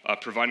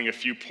providing a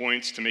few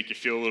points to make you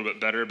feel a little bit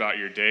better about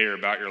your day or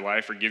about your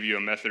life or give you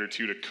a method or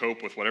two to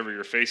cope with whatever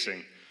you're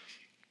facing.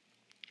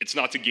 It's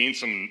not to gain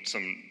some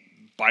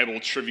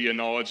Bible trivia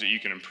knowledge that you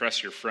can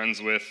impress your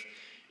friends with.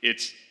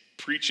 It's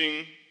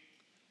preaching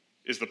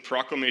is the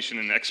proclamation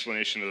and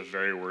explanation of the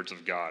very words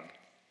of God.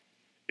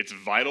 It's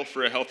vital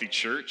for a healthy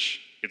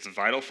church. It's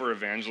vital for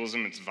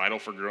evangelism. It's vital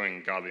for growing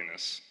in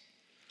godliness.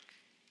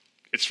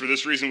 It's for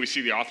this reason we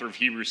see the author of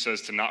Hebrews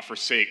says to not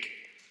forsake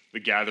the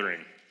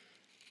gathering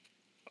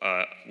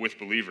with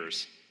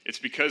believers. It's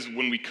because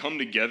when we come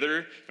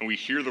together and we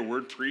hear the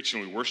word preached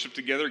and we worship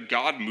together,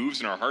 God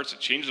moves in our hearts. It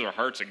changes our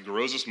hearts. It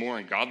grows us more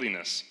in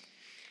godliness.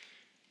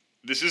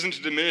 This isn't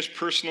to diminish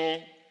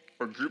personal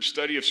or group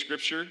study of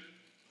Scripture.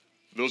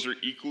 Those are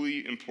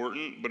equally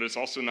important, but it's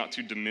also not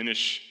to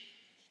diminish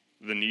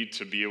the need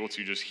to be able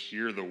to just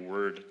hear the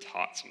word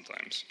taught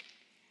sometimes.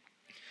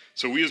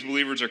 So we as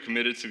believers are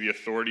committed to the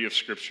authority of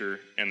Scripture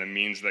and the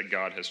means that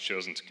God has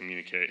chosen to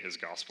communicate his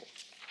gospel.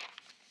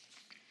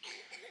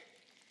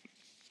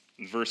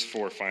 In verse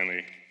 4,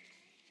 finally,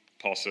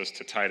 Paul says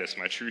to Titus,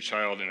 my true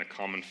child in a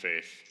common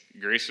faith,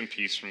 grace and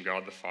peace from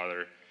God the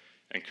Father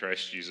and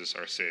Christ Jesus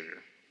our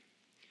Savior.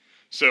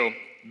 So,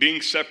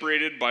 being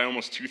separated by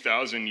almost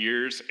 2,000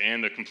 years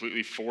and a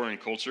completely foreign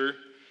culture,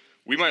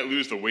 we might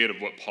lose the weight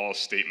of what Paul's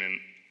statement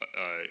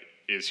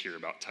is here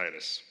about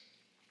Titus.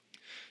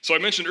 So I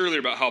mentioned earlier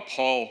about how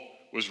Paul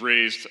was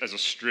raised as a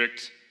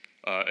strict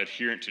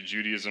adherent to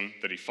Judaism,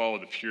 that he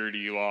followed the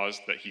purity laws,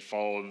 that he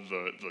followed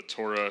the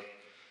Torah,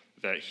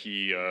 that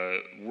he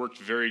worked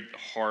very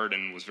hard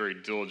and was very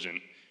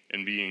diligent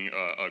in being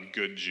a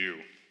good Jew.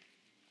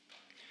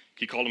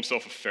 He called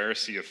himself a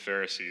Pharisee of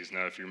Pharisees.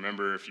 Now, if you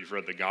remember, if you've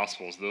read the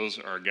Gospels, those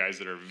are guys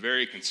that are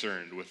very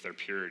concerned with their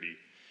purity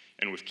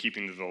and with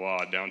keeping to the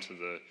law, down to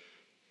the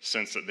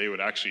sense that they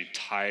would actually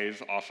tithe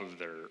off of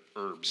their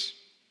herbs.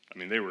 I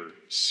mean, they were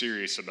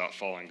serious about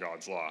following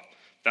God's law.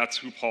 That's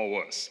who Paul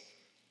was.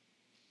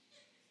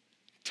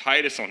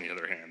 Titus, on the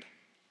other hand,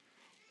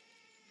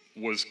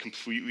 was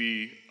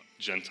completely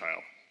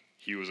Gentile.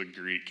 He was a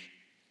Greek.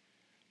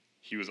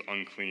 He was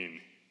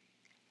unclean.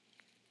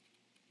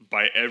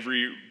 By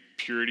every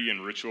purity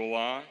and ritual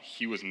law,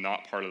 he was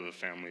not part of the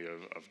family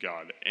of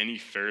God. Any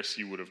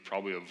Pharisee would have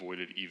probably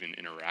avoided even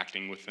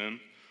interacting with him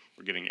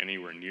or getting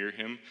anywhere near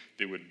him.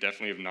 They would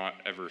definitely have not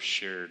ever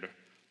shared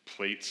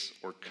plates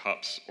or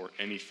cups or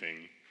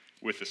anything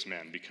with this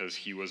man because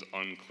he was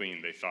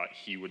unclean. They thought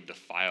he would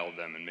defile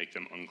them and make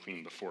them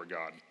unclean before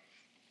God.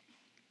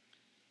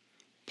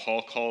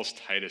 Paul calls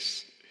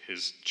Titus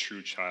his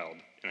true child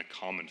in a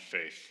common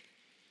faith.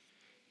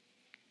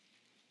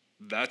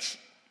 That's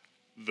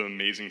the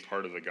amazing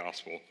part of the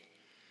gospel,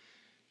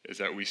 is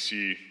that we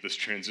see this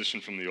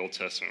transition from the Old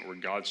Testament where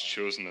God's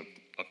chosen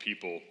a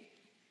people,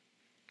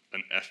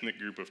 an ethnic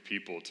group of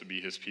people, to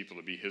be his people,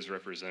 to be his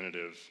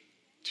representative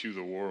to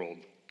the world.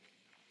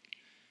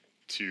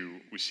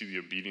 We see the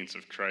obedience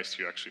of Christ,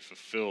 who actually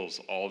fulfills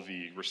all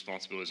the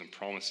responsibilities and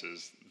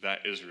promises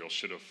that Israel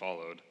should have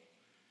followed.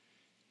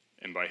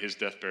 And by his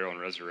death, burial, and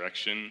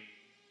resurrection,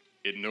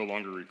 it no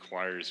longer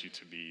requires you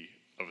to be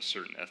of a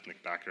certain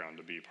ethnic background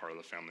to be a part of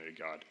the family of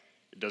God.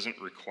 It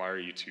doesn't require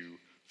you to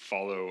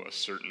follow a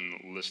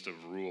certain list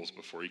of rules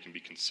before you can be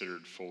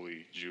considered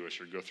fully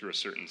Jewish or go through a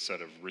certain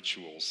set of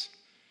rituals.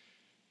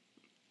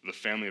 The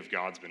family of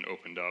God's been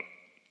opened up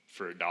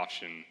for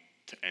adoption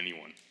to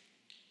anyone.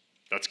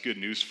 That's good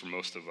news for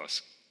most of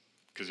us,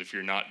 because if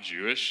you're not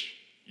Jewish,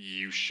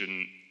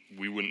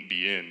 we wouldn't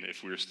be in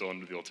if we were still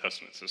under the Old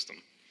Testament system.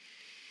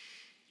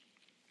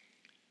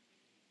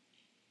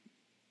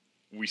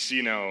 We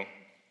see now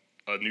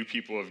a new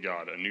people of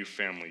God, a new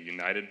family,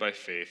 united by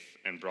faith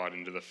and brought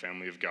into the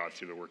family of God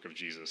through the work of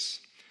Jesus.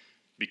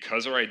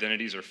 Because our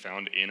identities are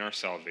found in our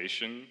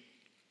salvation,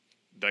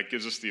 that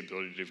gives us the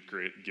ability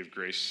to give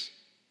grace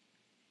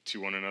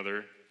to one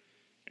another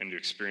and to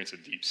experience a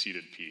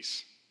deep-seated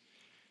peace.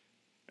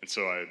 And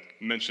so I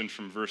mentioned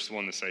from verse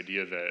 1 this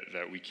idea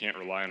that we can't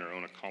rely on our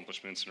own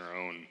accomplishments and our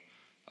own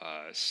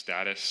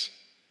status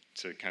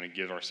to kind of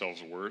give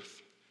ourselves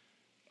worth.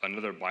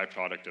 Another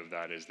byproduct of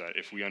that is that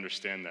if we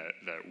understand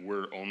that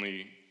we're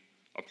only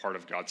a part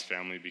of God's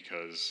family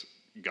because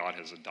God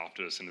has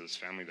adopted us into this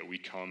family, that we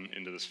come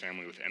into this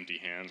family with empty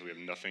hands, we have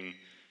nothing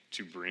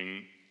to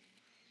bring,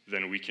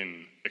 then we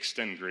can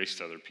extend grace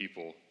to other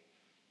people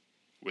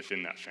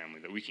within that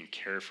family, that we can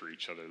care for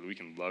each other, that we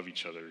can love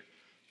each other,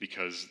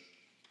 because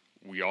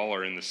we all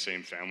are in the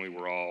same family.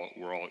 We're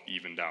all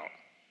evened out.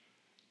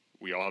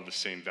 We all have the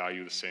same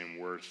value, the same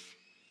worth.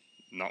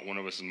 Not one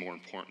of us is more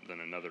important than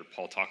another.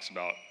 Paul talks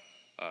about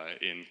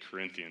in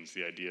Corinthians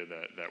the idea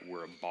that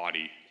we're a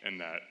body, and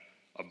that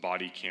a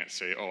body can't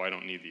say, oh, I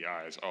don't need the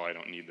eyes, oh, I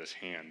don't need this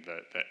hand,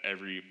 that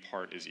every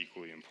part is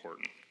equally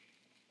important.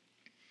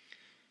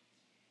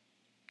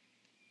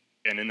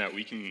 And in that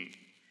we can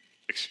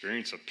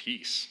experience a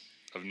peace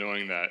of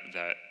knowing that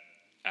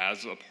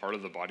as a part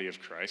of the body of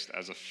Christ,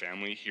 as a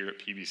family here at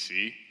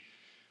PBC,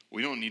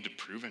 we don't need to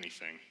prove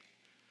anything.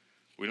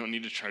 We don't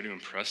need to try to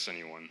impress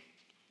anyone.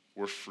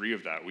 We're free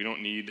of that. We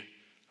don't need,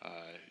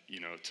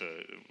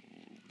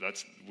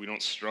 we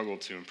don't struggle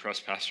to impress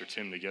Pastor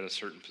Tim to get a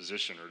certain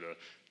position or to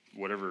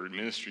whatever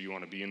ministry you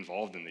want to be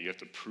involved in, that you have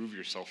to prove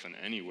yourself in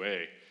any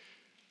way.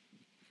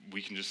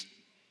 We can just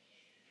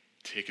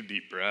take a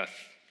deep breath,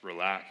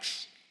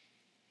 relax,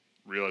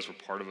 realize we're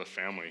part of a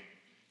family,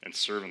 and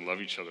serve and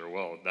love each other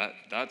well.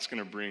 That's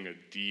going to bring a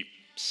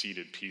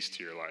deep-seated peace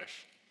to your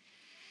life.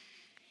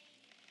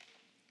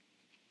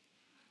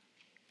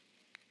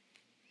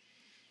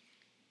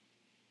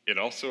 It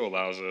also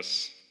allows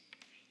us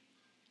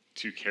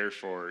to care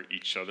for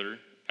each other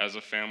as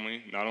a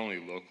family, not only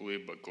locally,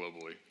 but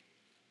globally.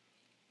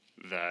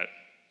 That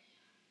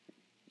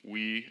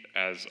we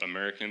as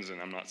Americans,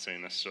 and I'm not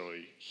saying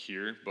necessarily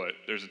here, but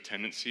there's a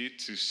tendency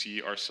to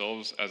see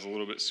ourselves as a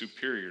little bit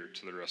superior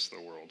to the rest of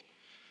the world.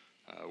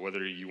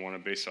 Whether you want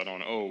to base that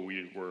on,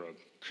 we're a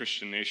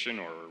Christian nation,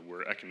 or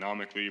we're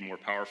economically more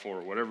powerful,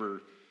 or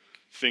whatever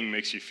thing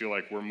makes you feel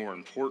like we're more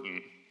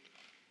important,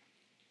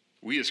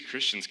 we as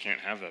Christians can't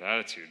have that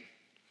attitude.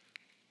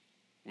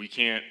 We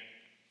can't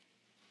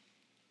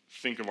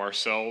think of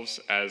ourselves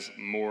as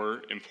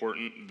more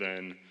important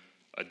than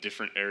a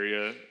different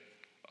area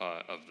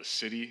of the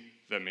city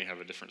that may have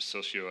a different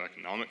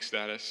socioeconomic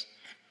status.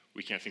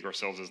 We can't think of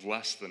ourselves as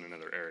less than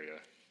another area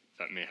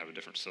that may have a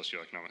different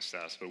socioeconomic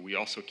status, but we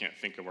also can't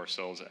think of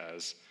ourselves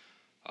as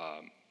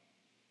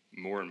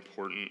more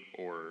important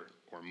or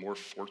more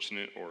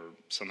fortunate or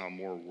somehow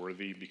more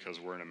worthy because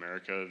we're in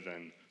America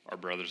than our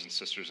brothers and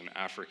sisters in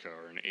Africa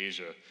or in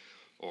Asia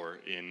or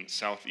in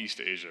Southeast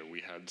Asia. We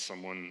had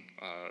someone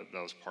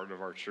that was part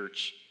of our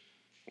church,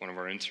 one of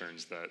our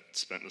interns, that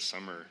spent the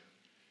summer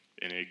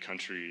in a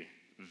country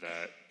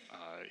that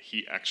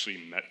he actually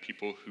met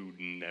people who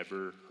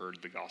never heard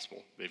the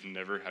gospel. They've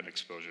never had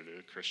exposure to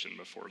a Christian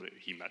before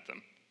he met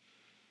them.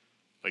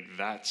 Like,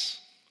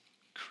 that's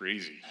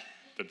crazy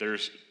that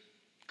there's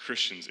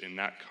Christians in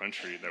that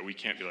country that we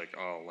can't be like,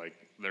 oh, like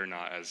they're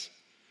not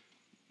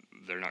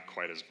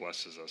quite as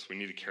blessed as us. We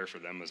need to care for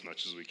them as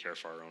much as we care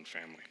for our own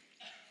family.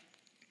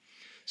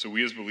 So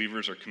we as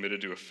believers are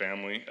committed to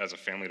as a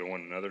family to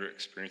one another,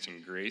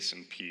 experiencing grace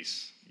and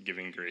peace,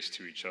 giving grace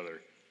to each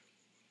other.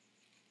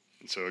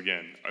 And so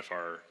again, if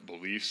our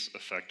beliefs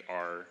affect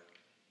our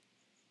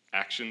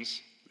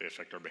actions, they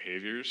affect our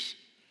behaviors,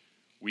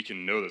 we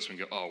can know this. We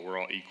can go, oh, we're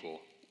all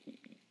equal.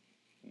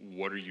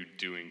 What are you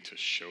doing to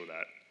show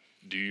that?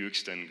 Do you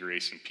extend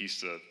grace and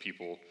peace to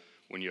people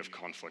when you have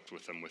conflict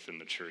with them within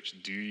the church?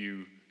 Do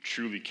you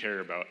truly care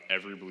about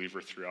every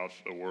believer throughout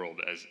the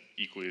world as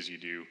equally as you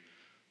do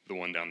the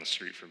one down the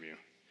street from you?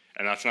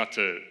 And that's not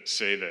to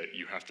say that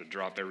you have to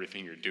drop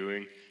everything you're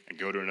doing and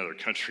go to another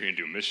country and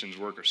do missions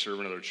work or serve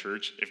another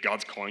church. If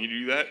God's calling you to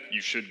do that,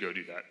 you should go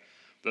do that.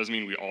 Doesn't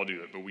mean we all do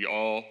that, but we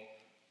all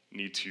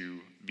need to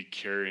be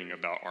caring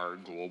about our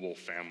global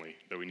family,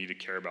 that we need to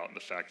care about the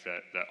fact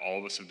that all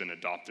of us have been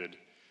adopted,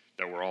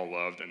 that we're all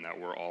loved, and that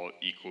we're all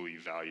equally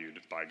valued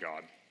by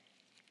God.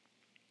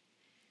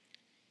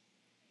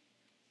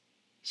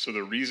 So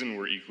the reason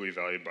we're equally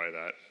valued by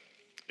that,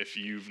 if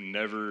you've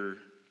never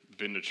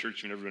been to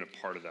church, you've never been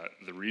a part of that,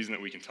 the reason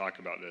that we can talk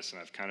about this, and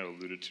I've kind of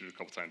alluded to it a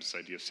couple times, this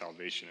idea of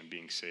salvation and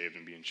being saved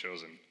and being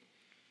chosen.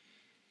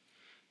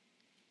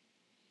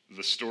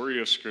 The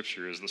story of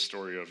Scripture is the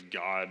story of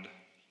God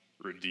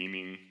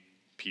redeeming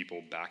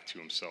people back to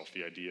himself,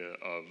 the idea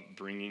of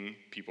bringing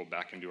people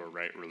back into a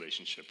right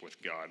relationship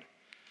with God.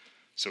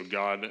 So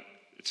God,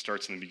 it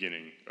starts in the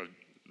beginning of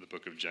the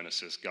book of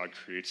Genesis. God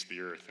creates the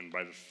earth, and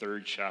by the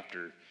third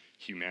chapter,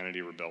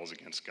 humanity rebels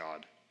against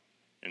God,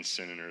 and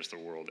sin enters the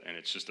world, and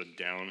it's just a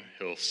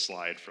downhill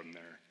slide from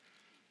there.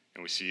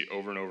 And we see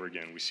over and over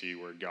again, we see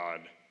where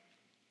God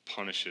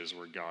punishes,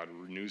 where God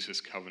renews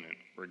his covenant,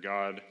 where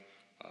God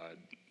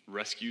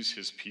rescues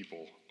his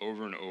people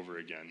over and over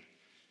again.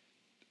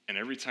 And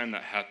every time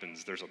that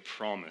happens, there's a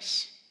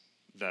promise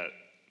that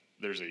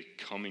there's a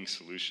coming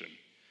solution.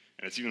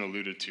 And it's even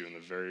alluded to in the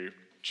very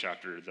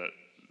chapter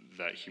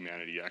that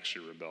humanity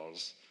actually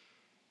rebels,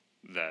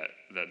 that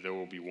there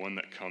will be one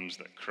that comes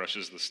that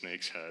crushes the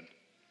snake's head,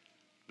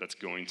 that's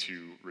going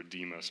to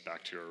redeem us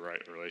back to a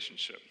right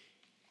relationship.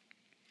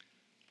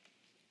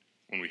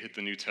 When we hit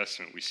the New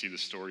Testament, we see the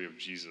story of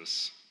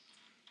Jesus.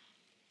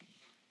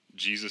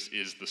 Jesus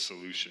is the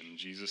solution.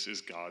 Jesus is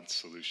God's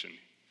solution.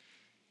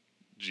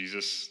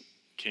 Jesus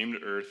came to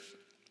earth,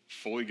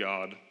 fully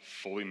God,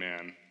 fully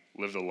man,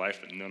 lived a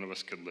life that none of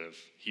us could live.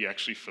 He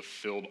actually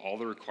fulfilled all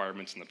the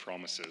requirements and the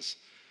promises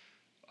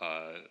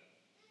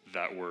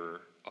that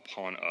were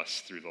upon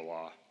us through the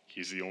law.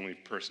 He's the only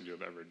person to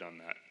have ever done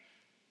that.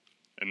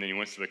 And then he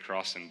went to the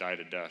cross and died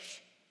a death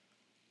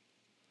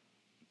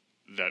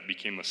that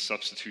became a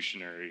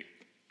substitutionary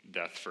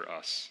death for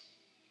us.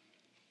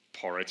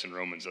 Paul writes in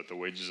Romans that the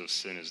wages of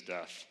sin is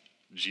death.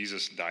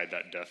 Jesus died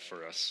that death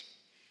for us.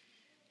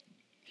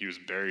 He was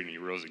buried and he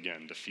rose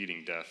again,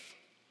 defeating death.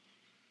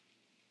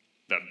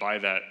 That by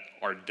that,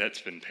 our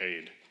debt's been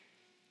paid,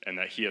 and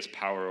that he has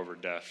power over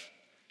death.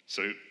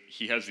 So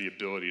he has the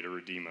ability to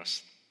redeem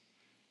us.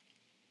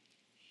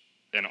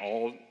 And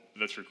all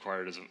that's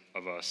required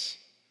of us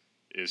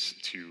is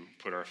to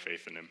put our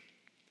faith in him.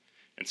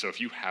 And so if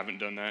you haven't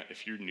done that,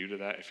 if you're new to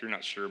that, if you're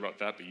not sure about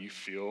that, but you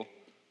feel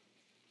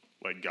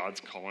like God's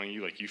calling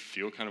you, like you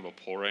feel kind of a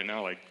pull right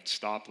now, like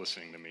stop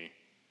listening to me.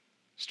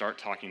 Start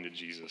talking to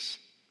Jesus.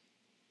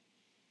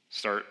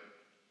 Start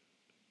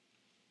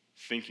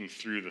thinking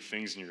through the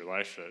things in your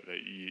life that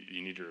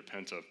you need to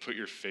repent of. Put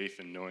your faith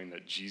in knowing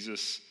that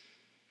Jesus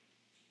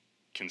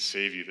can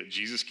save you, that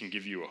Jesus can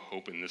give you a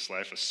hope in this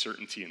life, a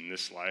certainty in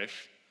this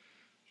life,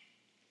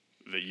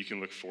 that you can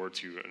look forward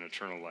to an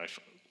eternal life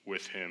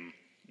with him,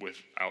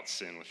 without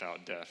sin,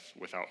 without death,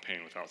 without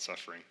pain, without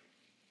suffering.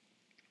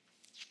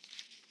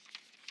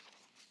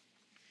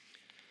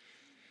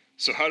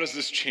 So how does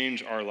this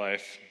change our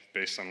life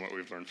based on what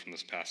we've learned from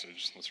this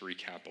passage? Let's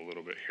recap a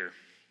little bit here.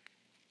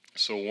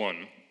 So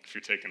one, if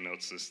you're taking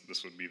notes,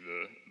 this would be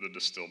the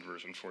distilled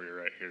version for you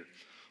right here.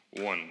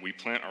 One, we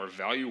plant our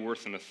value,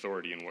 worth, and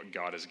authority in what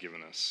God has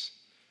given us,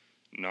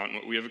 not in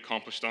what we have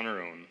accomplished on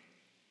our own.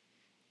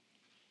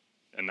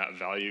 And that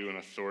value and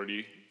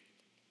authority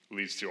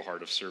leads to a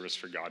heart of service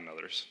for God and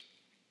others.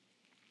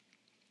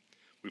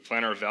 We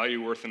plant our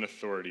value, worth, and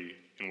authority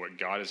in what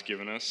God has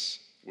given us,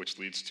 which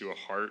leads to a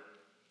heart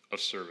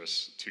of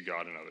service to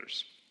God and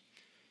others.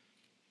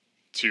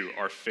 2,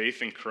 our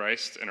faith in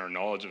Christ and our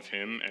knowledge of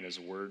him and his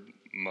word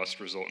must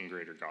result in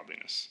greater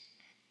godliness.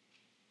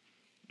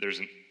 There's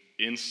an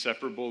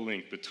inseparable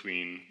link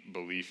between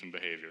belief and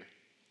behavior.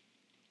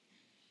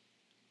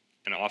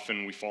 And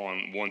often we fall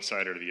on one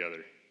side or the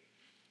other.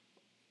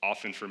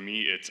 Often for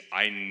me, it's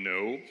I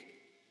know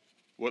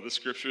what the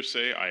scriptures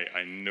say,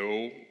 I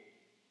know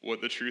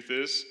what the truth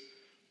is,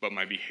 but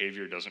my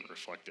behavior doesn't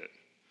reflect it.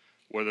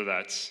 Whether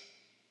that's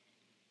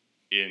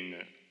in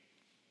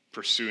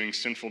pursuing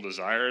sinful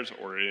desires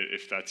or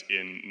if that's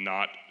in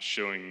not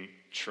showing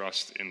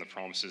trust in the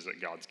promises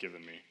that God's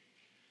given me.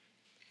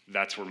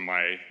 That's where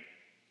my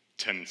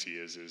tendency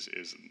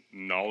is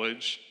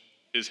knowledge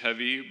is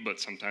heavy, but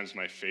sometimes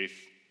my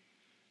faith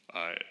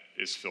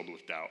is filled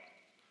with doubt.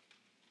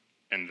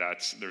 And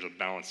there's a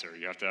balance there.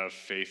 You have to have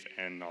faith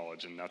and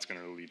knowledge, and that's going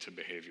to lead to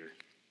behavior.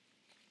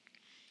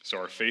 So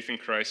our faith in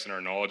Christ and our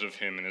knowledge of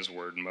him and his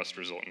word must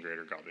result in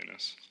greater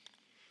godliness.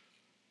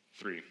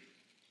 3,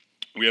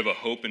 we have a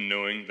hope in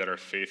knowing that our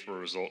faith will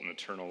result in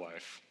eternal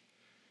life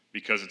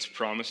because it's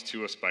promised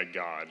to us by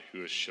God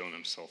who has shown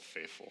himself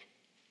faithful.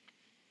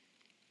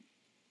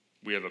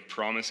 We have a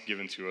promise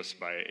given to us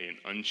by an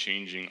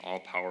unchanging,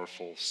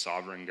 all-powerful,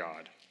 sovereign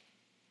God.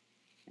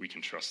 We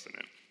can trust in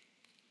it.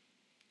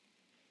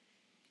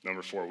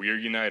 Number 4, we are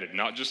united,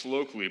 not just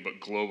locally, but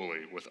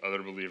globally with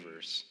other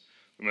believers.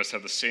 We must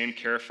have the same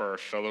care for our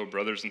fellow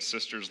brothers and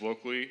sisters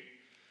locally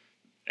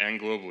and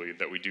globally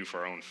that we do for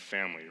our own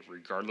family,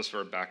 regardless of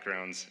our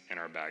backgrounds and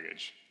our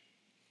baggage.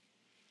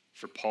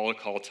 For Paul to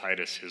call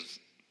Titus his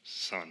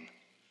son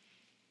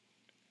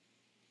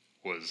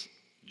was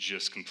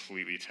just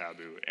completely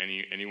taboo.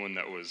 Anyone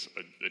that was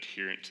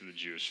adherent to the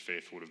Jewish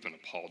faith would have been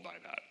appalled by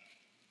that.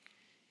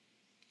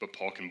 But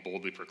Paul can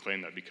boldly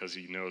proclaim that because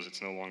he knows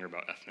it's no longer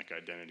about ethnic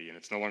identity, and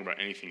it's no longer about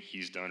anything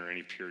he's done or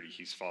any purity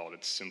he's followed.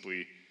 It's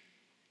simply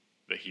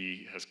that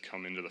he has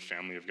come into the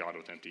family of God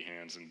with empty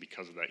hands, and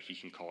because of that, he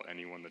can call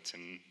anyone that's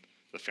in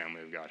the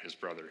family of God his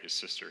brother, his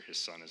sister, his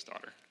son, his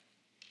daughter.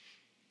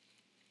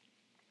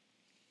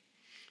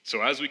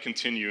 So as we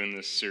continue in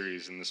this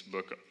series, in this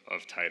book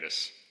of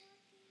Titus,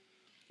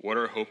 what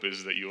our hope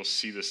is that you'll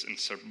see this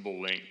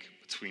inseparable link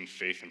between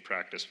faith and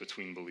practice,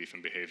 between belief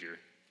and behavior.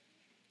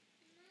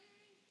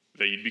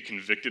 That you'd be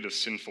convicted of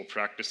sinful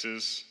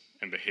practices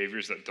and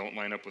behaviors that don't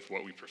line up with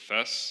what we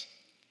profess,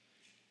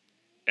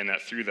 and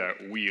that through that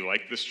we,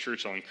 like this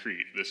church on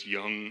Crete, this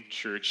young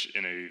church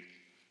in a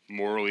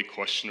morally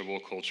questionable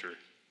culture,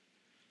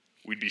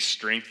 we'd be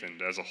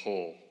strengthened as a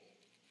whole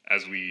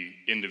as we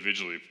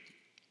individually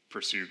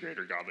pursue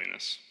greater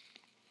godliness.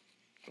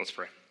 Let's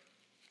pray.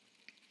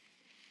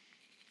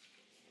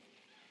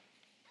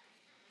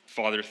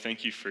 Father,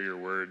 thank you for your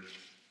word.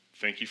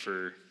 Thank you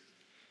for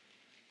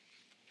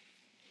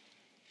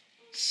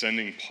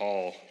sending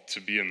Paul to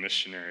be a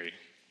missionary,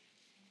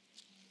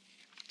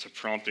 to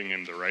prompting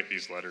him to write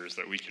these letters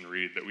that we can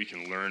read, that we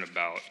can learn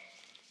about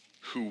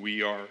who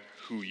we are,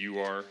 who you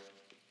are,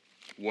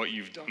 what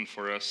you've done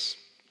for us.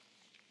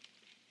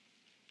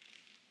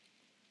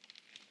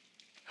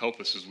 Help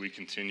us as we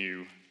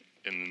continue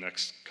in the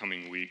next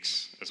coming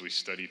weeks, as we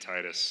study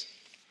Titus,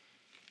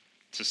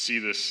 to see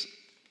this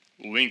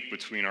link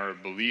between our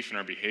belief and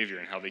our behavior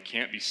and how they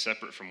can't be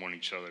separate from one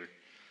each other,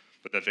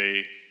 but that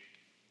they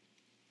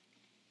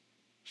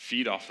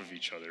feed off of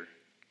each other.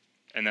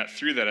 And that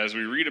through that, as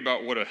we read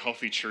about what a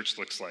healthy church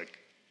looks like,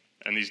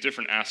 and these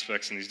different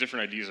aspects and these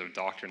different ideas of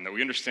doctrine, that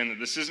we understand that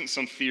this isn't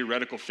some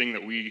theoretical thing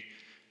that we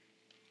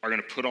are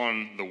going to put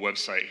on the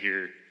website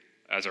here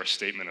as our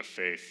statement of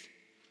faith,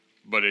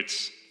 but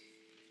it's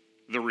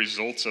the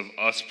results of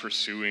us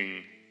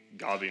pursuing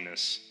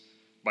godliness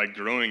by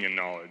growing in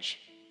knowledge,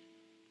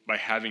 by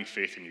having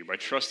faith in you, by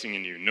trusting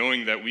in you,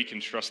 knowing that we can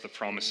trust the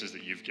promises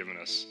that you've given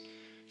us.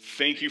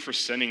 Thank you for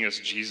sending us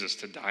Jesus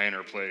to die in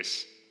our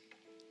place,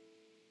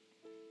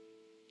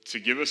 to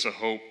give us a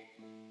hope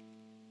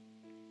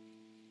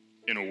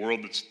in a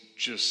world that's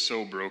just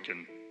so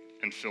broken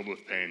and filled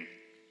with pain.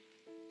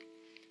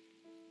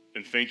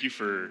 And thank you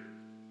for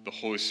the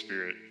Holy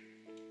Spirit,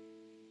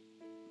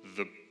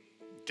 the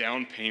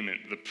down payment,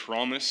 the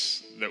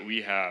promise that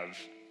we have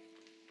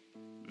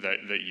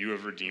that you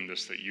have redeemed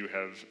us, that you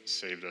have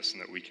saved us,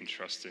 and that we can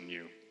trust in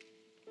you.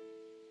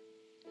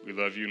 We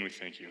love you and we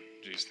thank you.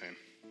 In Jesus' name,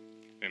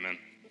 amen.